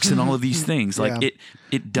works and all of these things. Like Yeah.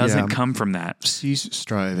 it doesn't Yeah. come from that. Cease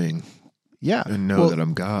striving Yeah. and know that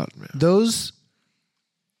I'm God, man. Those,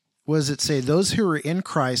 what does it say? Those who are in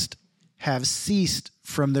Christ have ceased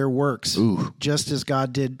from their works, Ooh. just as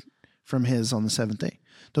God did from his on the seventh day.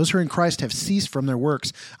 Those who are in Christ have ceased from their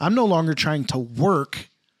works. I'm no longer trying to work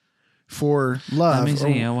for love.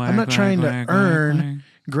 I'm not trying to earn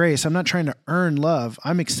grace. I'm not trying to earn love.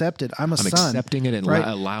 I'm accepted. I'm son. Accepting it and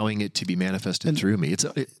allowing it to be manifested through me.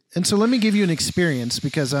 And so let me give you an experience,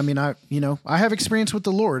 because I have experience with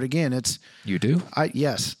the Lord. Again, you do?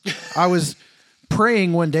 Yes. I was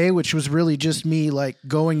praying one day, which was really just me like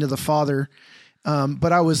going to the Father.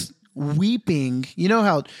 But I was weeping. You know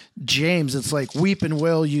how James, it's like, weep and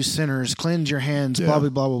wail, you sinners, cleanse your hands, blah, blah,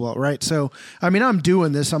 blah, blah, blah. Right. So, I'm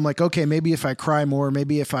doing this. I'm like, okay, maybe if I cry more,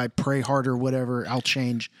 maybe if I pray harder, whatever, I'll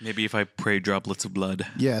change. Maybe if I pray droplets of blood.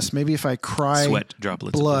 Yes. Maybe if I cry sweat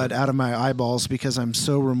droplets blood out of my eyeballs because I'm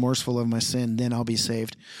so remorseful of my sin, then I'll be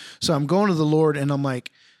saved. So I'm going to the Lord and I'm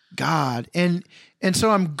like, God. And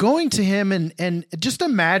so I'm going to him and just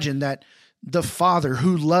imagine that the Father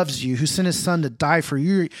who loves you, who sent his son to die for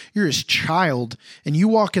you, you're his child, and you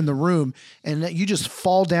walk in the room and you just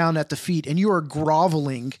fall down at the feet and you are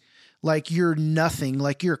groveling like you're nothing,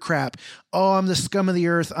 like you're crap. Oh, I'm the scum of the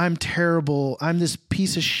earth. I'm terrible. I'm this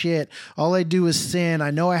piece of shit. All I do is sin. I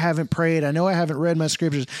know I haven't prayed. I know I haven't read my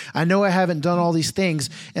scriptures. I know I haven't done all these things.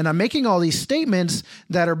 And I'm making all these statements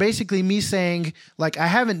that are basically me saying, like, I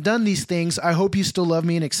haven't done these things. I hope you still love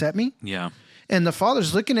me and accept me. Yeah. And the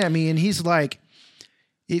Father's looking at me and he's like,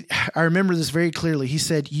 I remember this very clearly. He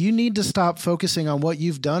said, you need to stop focusing on what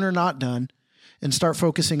you've done or not done and start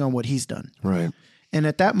focusing on what he's done. Right. And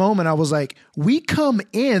at that moment, I was like, we come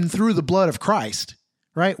in through the blood of Christ,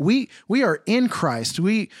 right? We are in Christ.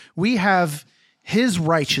 We have his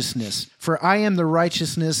righteousness, for I am the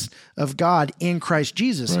righteousness of God in Christ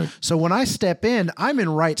Jesus. Right. So when I step in, I'm in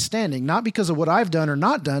right standing, not because of what I've done or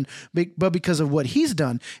not done, but because of what he's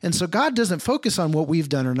done. And so God doesn't focus on what we've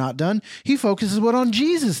done or not done. He focuses what on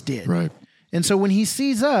Jesus did. Right. And so when he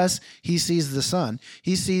sees us, he sees the Son.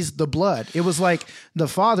 He sees the blood. It was like the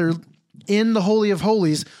Father in the Holy of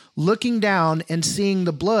Holies looking down and seeing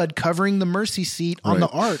the blood covering the mercy seat on the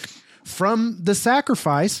ark from the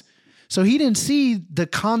sacrifice. So he didn't see the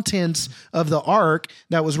contents of the ark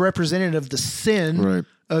that was representative of the sin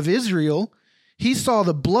of Israel. He saw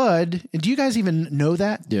the blood. And do you guys even know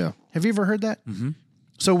that? Yeah. Have you ever heard that? Mm-hmm.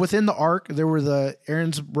 So within the ark, there were the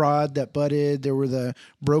Aaron's rod that budded. There were the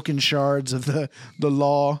broken shards of the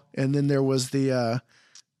law. And then there was the,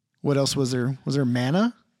 what else was there? Was there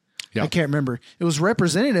manna? Yeah. I can't remember. It was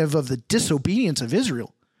representative of the disobedience of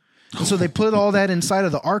Israel. And so they put all that inside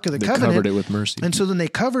of the Ark of the Covenant. They covered it with mercy. And so then they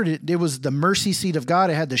covered it. It was the mercy seat of God.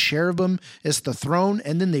 It had the cherubim. It's the throne.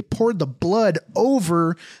 And then they poured the blood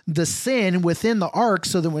over the sin within the Ark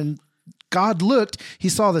so that when God looked, he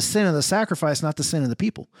saw the sin of the sacrifice, not the sin of the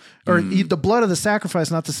people. Or the blood of the sacrifice,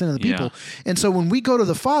 not the sin of the people. Yeah. And so when we go to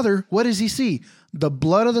the Father, what does he see? The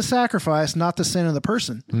blood of the sacrifice, not the sin of the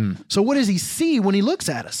person. So what does he see when he looks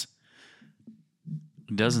at us?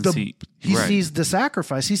 He sees the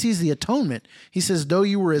sacrifice. He sees the atonement. He says, though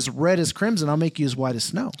you were as red as crimson, I'll make you as white as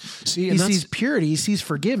snow. He sees purity. He sees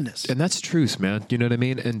forgiveness. And that's truth, man. You know what I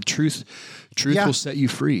mean? And truth will set you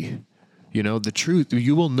free. You know, the truth,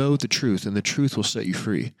 you will know the truth, and the truth will set you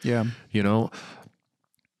free. Yeah. You know,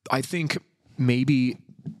 I think maybe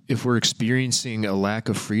if we're experiencing a lack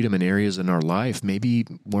of freedom in areas in our life, maybe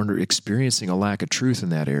we're experiencing a lack of truth in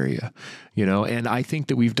that area. You know, and I think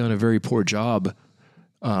that we've done a very poor job,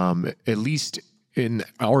 at least in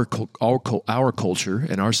our culture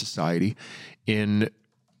and our society, in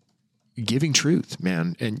giving truth,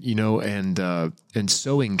 man, and you know, and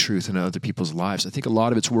sowing truth in other people's lives. I think a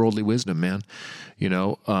lot of it's worldly wisdom, man. You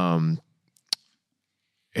know,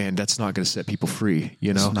 and that's not going to set people free.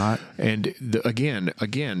 You know, it's not. And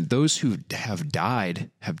again, those who have died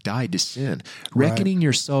to sin. Reckoning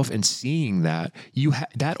yourself and seeing that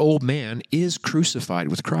that old man is crucified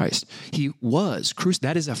with Christ. He was crucified.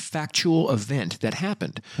 That is a factual event that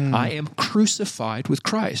happened. I am crucified with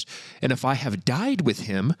Christ, and if I have died with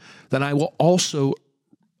him, then I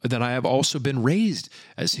have also been raised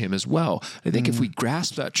as him as well. I think if we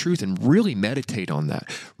grasp that truth and really meditate on that,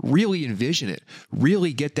 really envision it,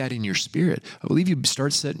 really get that in your spirit, I believe you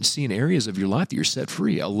start seeing areas of your life that you're set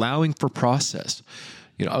free, allowing for process.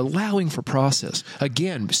 You know, allowing for process.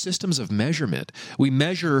 Again, systems of measurement. We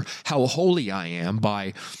measure how holy I am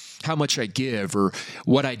by how much I give or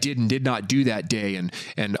what I did and did not do that day. And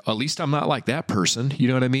at least I'm not like that person. You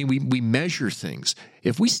know what I mean? We measure things.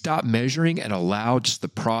 If we stop measuring and allow just the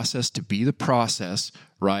process to be the process,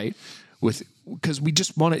 right? because we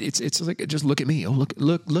just want to. It's like, just look at me. Oh,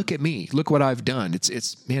 look at me. Look what I've done.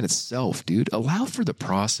 It's self, dude. Allow for the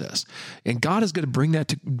process, and God is going to bring that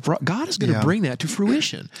to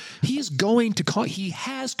fruition. He is going to He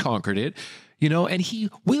has conquered it. And he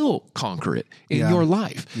will conquer it in your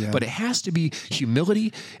life. Yeah. But it has to be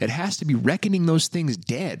humility. It has to be reckoning those things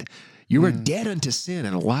dead. You are dead unto sin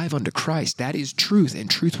and alive unto Christ. That is truth,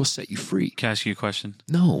 and truth will set you free. Can I ask you a question?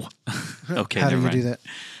 No. Okay. How do you do that?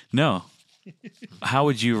 No. How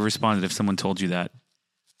would you have responded if someone told you that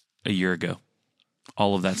a year ago?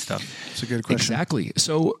 All of that stuff. It's a good question. Exactly.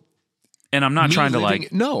 So, and I'm not trying to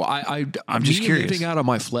I'm just curious. Living out of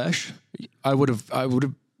my flesh, I would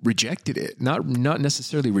have rejected it. Not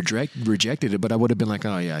necessarily rejected it, but I would have been like,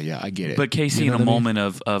 oh yeah, I get it. But Casey, in a moment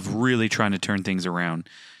of really trying to turn things around,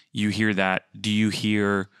 you hear that. Do you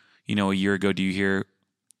hear, a year ago, do you hear,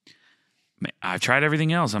 I've tried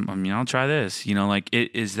everything else. I'll try this.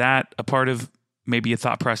 Is that a part of maybe a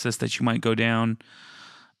thought process that you might go down?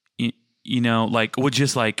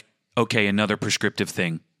 Okay, another prescriptive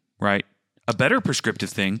thing, right? A better prescriptive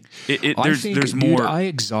thing. There's more. Dude, I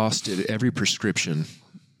exhausted every prescription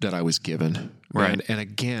that I was given. Right. And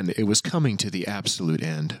again, it was coming to the absolute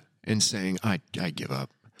end and saying, I give up.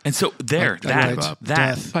 And so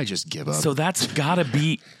I just give up. So that's gotta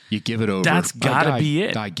be. You give it over. That's gotta be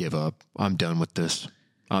it. I give up. I'm done with this.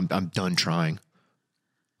 I'm done trying.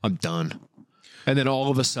 I'm done. And then all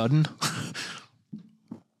of a sudden,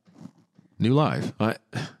 new life.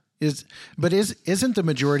 Isn't the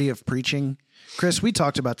majority of preaching, Chris? We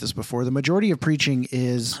talked about this before. The majority of preaching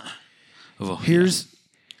is here's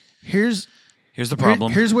the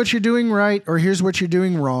problem. Here's what you're doing right, or here's what you're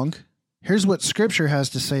doing wrong. Here's what Scripture has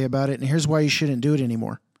to say about it, and here's why you shouldn't do it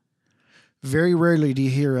anymore. Very rarely do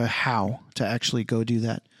you hear a how to actually go do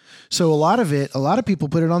that. So a lot of people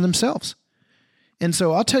put it on themselves. And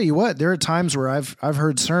so I'll tell you what, there are times where I've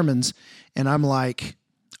heard sermons and I'm like,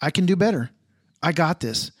 I can do better. I got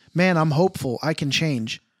this. Man, I'm hopeful. I can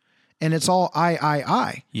change. And it's all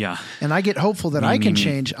I. Yeah. And I get hopeful that I can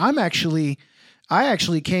change. I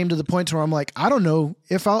actually came to the point where I'm like, I don't know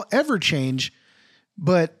if I'll ever change,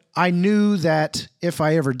 but I knew that if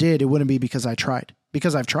I ever did, it wouldn't be because I tried.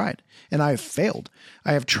 Because I've tried and I have failed.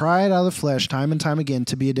 I have tried out of the flesh time and time again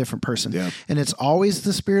to be a different person. Yeah. And it's always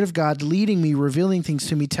the Spirit of God leading me, revealing things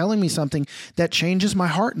to me, telling me something that changes my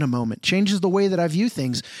heart in a moment, changes the way that I view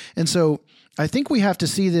things. And so I think we have to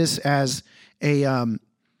see this as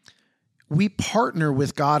we partner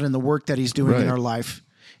with God in the work that He's doing in our life.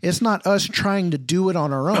 It's not us trying to do it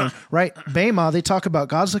on our own, right? Bema, they talk about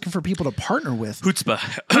God's looking for people to partner with.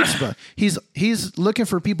 Chutzpah. He's looking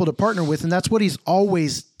for people to partner with, and that's what He's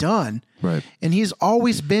always done. Right. And He's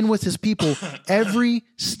always been with His people every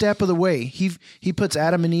step of the way. He puts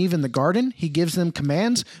Adam and Eve in the garden. He gives them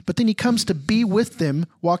commands, but then He comes to be with them,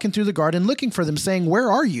 walking through the garden, looking for them, saying,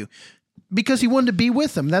 "Where are you?" Because He wanted to be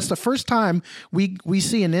with them. That's the first time we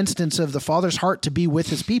see an instance of the Father's heart to be with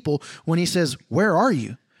His people when He says, "Where are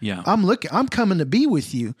you?" Yeah. I'm coming to be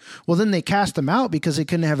with you. Well, then they cast them out because they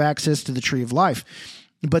couldn't have access to the tree of life.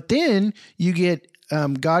 But then you get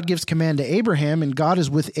God gives command to Abraham, and God is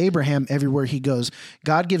with Abraham everywhere he goes.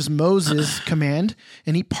 God gives Moses command,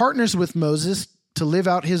 and He partners with Moses to live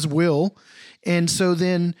out His will. And so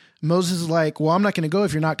then Moses is like, well, I'm not going to go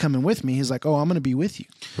if you're not coming with me. He's like, oh, I'm going to be with you.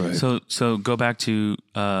 Right. So go back to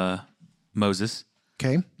Moses.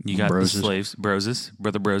 Okay. You got the slaves,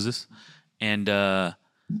 Brother Broses. And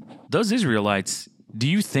those Israelites, do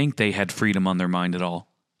you think they had freedom on their mind at all?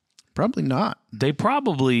 Probably not. Do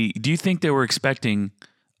you think they were expecting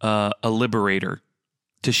a liberator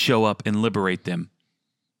to show up and liberate them?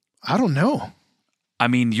 I don't know. I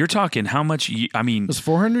mean, you're talking how much? It was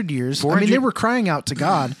 400 years. I mean, they were crying out to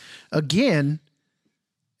God. Again,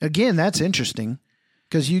 that's interesting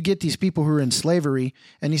because you get these people who are in slavery,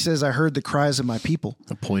 and He says, I heard the cries of my people.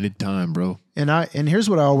 Appointed time, bro. And here's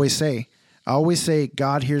what I always say. I always say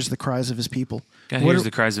God hears the cries of His people. God hears the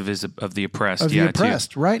cries of the oppressed. Of the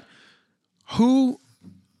oppressed, right? Who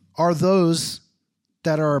are those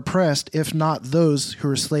that are oppressed if not those who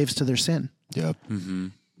are slaves to their sin? Yep. Mm-hmm.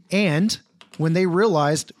 And when they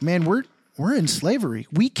realized, man, we're in slavery.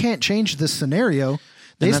 We can't change this scenario.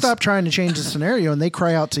 They stop trying to change the scenario and they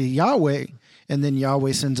cry out to Yahweh. And then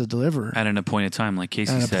Yahweh sends a deliverer. At an appointed time, like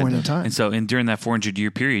Casey said. At an appointed time. And so during that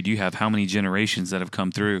 400-year period, you have how many generations that have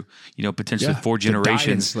come through? Potentially 4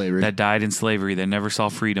 generations that died in slavery, that never saw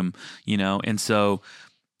freedom. And so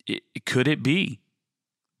could it be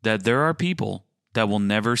that there are people that will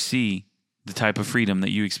never see the type of freedom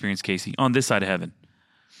that you experience, Casey, on this side of heaven?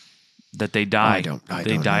 That they die.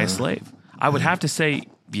 They die a slave. I would have to say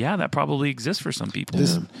yeah, that probably exists for some people.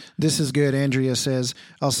 This is good. Andrea says,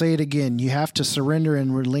 I'll say it again. You have to surrender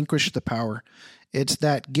and relinquish the power. It's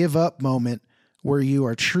that give up moment where you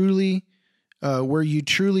are truly, where you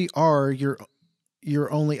truly are.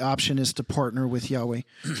 Your only option is to partner with Yahweh.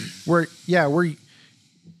 where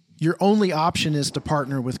your only option is to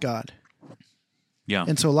partner with God. Yeah.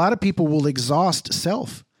 And so a lot of people will exhaust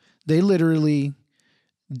self. They literally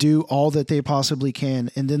do all that they possibly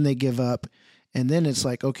can, and then they give up. And then it's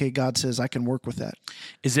like, okay, God says I can work with that.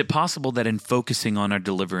 Is it possible that in focusing on our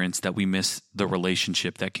deliverance that we miss the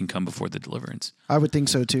relationship that can come before the deliverance? I would think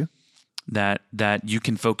so too. That you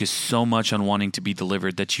can focus so much on wanting to be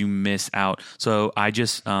delivered that you miss out. So I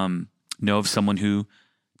just know of someone who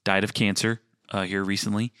died of cancer here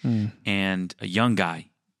recently, and a young guy,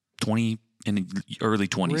 20 in the early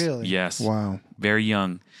 20s. Really? Yes. Wow. Very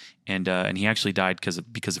young, and he actually died because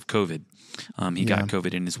of COVID. He got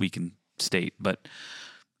COVID in his weakened state, but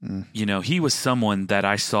he was someone that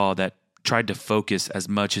I saw that tried to focus as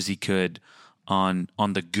much as he could on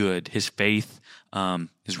the good, his faith,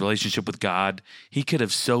 his relationship with God. He could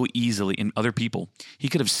have so easily, and other people, he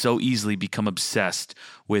could have so easily become obsessed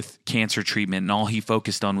with cancer treatment, and all he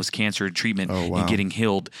focused on was cancer treatment and getting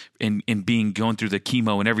healed and going through the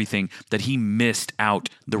chemo and everything, that he missed out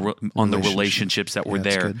on the relationships that were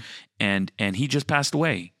there. And he just passed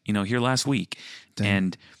away, here last week.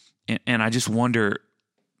 And I just wonder,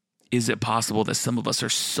 is it possible that some of us are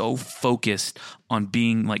so focused on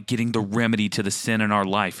being like getting the remedy to the sin in our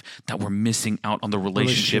life that we're missing out on the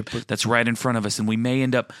relationship that's right in front of us, and we may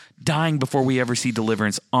end up dying before we ever see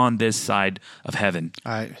deliverance on this side of heaven?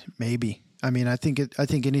 Maybe. I mean, I think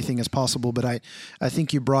anything is possible, but I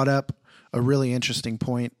think you brought up a really interesting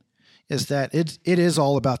point, is that it is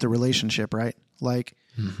all about the relationship, right? Like,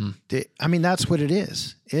 that's what it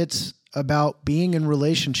is. It's about being in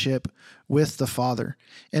relationship with the Father.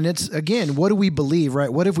 And it's, again, what do we believe,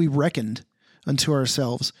 right? What have we reckoned unto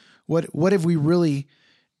ourselves? What have we really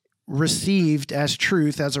received as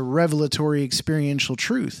truth, as a revelatory experiential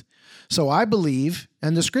truth? So I believe,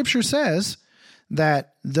 and the scripture says,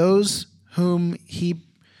 that those whom he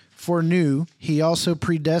foreknew, he also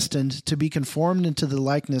predestined to be conformed into the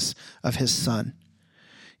likeness of his Son.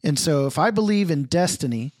 And so if I believe in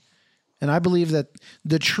destiny, and I believe that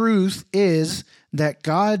the truth is that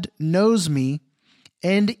God knows me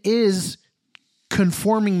and is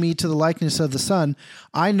conforming me to the likeness of the Son,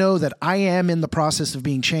 I know that I am in the process of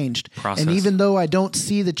being changed. And even though I don't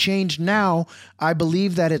see the change now, I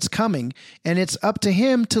believe that it's coming. And it's up to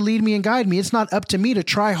him to lead me and guide me. It's not up to me to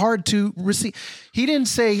try hard to receive. He didn't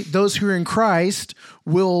say those who are in Christ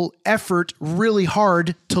will effort really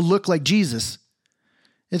hard to look like Jesus.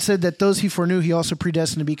 It said that those he foreknew, he also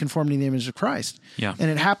predestined to be conformed to the image of Christ. Yeah. And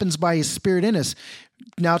it happens by his Spirit in us.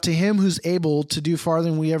 Now, to him who's able to do farther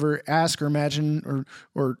than we ever ask or imagine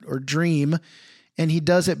or dream, and he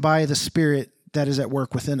does it by the Spirit that is at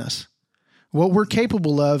work within us. What we're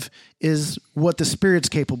capable of is what the Spirit's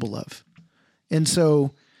capable of. And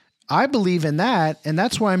so I believe in that, and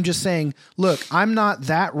that's why I'm just saying, look, I'm not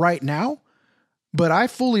that right now, but I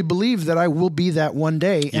fully believe that I will be that one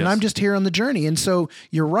day, and I'm just here on the journey. And so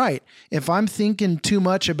you're right. If I'm thinking too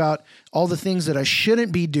much about all the things that I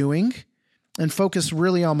shouldn't be doing and focus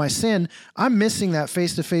really on my sin, I'm missing that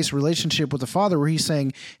face-to-face relationship with the Father where he's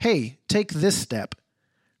saying, hey, take this step,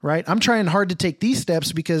 right? I'm trying hard to take these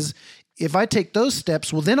steps because if I take those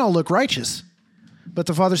steps, well, then I'll look righteous. But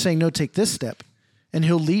the Father's saying, no, take this step, and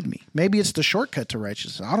he'll lead me. Maybe it's the shortcut to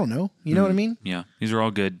righteousness. I don't know. You know what I mean? Yeah. These are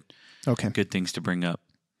all good. Okay. Good things to bring up.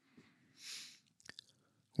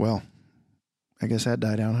 Well, I guess that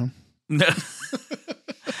died down, huh?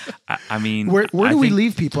 I mean, where do we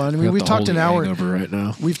leave people? I mean, we've talked an hour right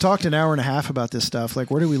now. We've talked an hour and a half about this stuff. Like,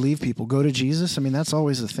 where do we leave people? Go to Jesus? I mean, that's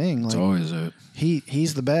always the thing. Like, it's always it.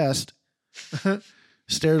 He's the best.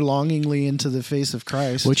 Stare longingly into the face of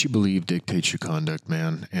Christ. What you believe dictates your conduct,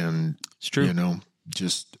 man. And it's true.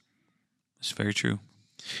 It's very true.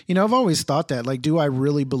 I've always thought that, like, do I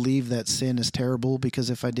really believe that sin is terrible?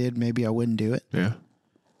 Because if I did, maybe I wouldn't do it. Yeah.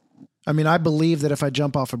 I mean, I believe that if I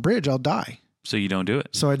jump off a bridge, I'll die. So you don't do it.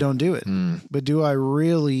 So I don't do it. But do I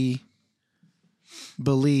really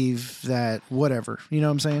believe that whatever? You know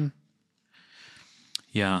what I'm saying?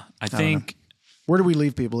 Yeah. I think. Where do we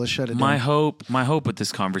leave people? Let's shut it my down. My hope with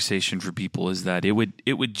this conversation for people is that it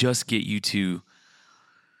would just get you to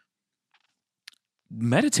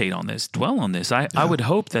meditate on this, dwell on this. I would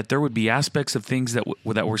hope that there would be aspects of things that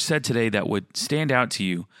were said today that would stand out to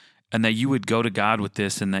you, and that you would go to God with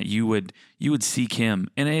this, and that you would seek him.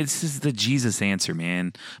 And this is the Jesus answer,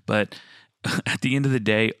 man. But at the end of the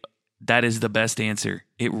day, that is the best answer.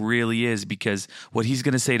 It really is, because what he's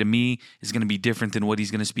going to say to me is going to be different than what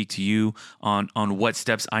he's going to speak to you on what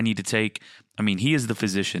steps I need to take. I mean, he is the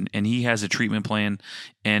physician, and he has a treatment plan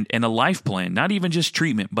and a life plan, not even just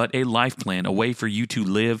treatment, but a life plan, a way for you to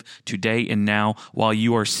live today and now while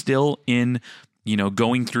you are still in,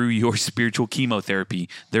 going through your spiritual chemotherapy.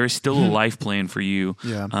 There is still a life plan for you,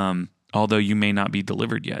 although you may not be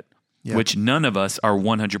delivered yet, which none of us are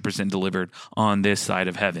 100% delivered on this side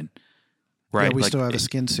of heaven. Right. Yeah, we still have a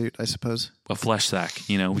skin suit, I suppose. A flesh sack,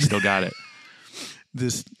 we still got it.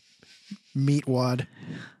 This meat wad.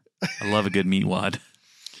 I love a good meat wad.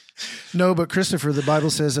 No, but Christopher, the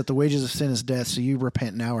Bible says that the wages of sin is death, so you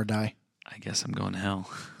repent now or die. I guess I'm going to hell.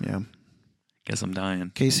 Yeah. Guess I'm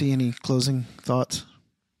dying. Casey, any closing thoughts?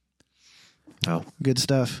 No. Good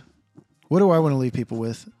stuff. What do I want to leave people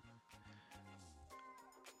with?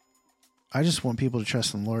 I just want people to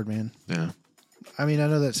trust in the Lord, man. Yeah. I mean, I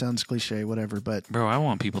know that sounds cliche, whatever, but... Bro, I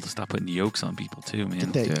want people to stop putting yokes on people too,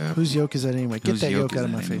 man. Whose yoke is that anyway? Get that yoke out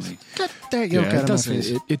of my face. Get that yoke out of my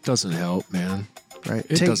face. It doesn't help, man. Right.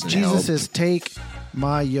 Jesus says, take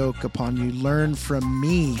my yoke upon you. Learn from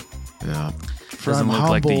me. Yeah. Doesn't look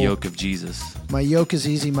like the yoke of Jesus. My yoke is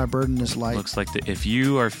easy, my burden is light. Looks like if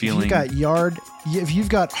you are feeling... If you've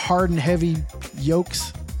got hard and heavy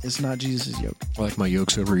yokes, it's not Jesus' yoke. I like my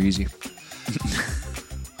yokes over easy.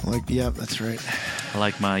 That's right. I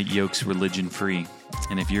like my yoke's religion free.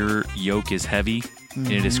 And if your yoke is heavy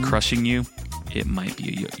and it is crushing you, it might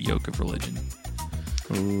be a yoke of religion.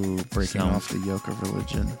 Ooh, breaking off the yoke of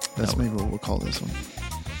religion. That's maybe what we'll call this one.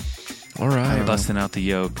 All right. Busting out the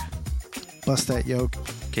yoke. Bust that yoke.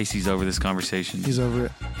 Casey's over this conversation. He's over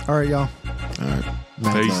it. All right, y'all. All right.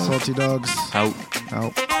 Peace. Salty dogs. Out.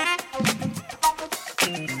 Out.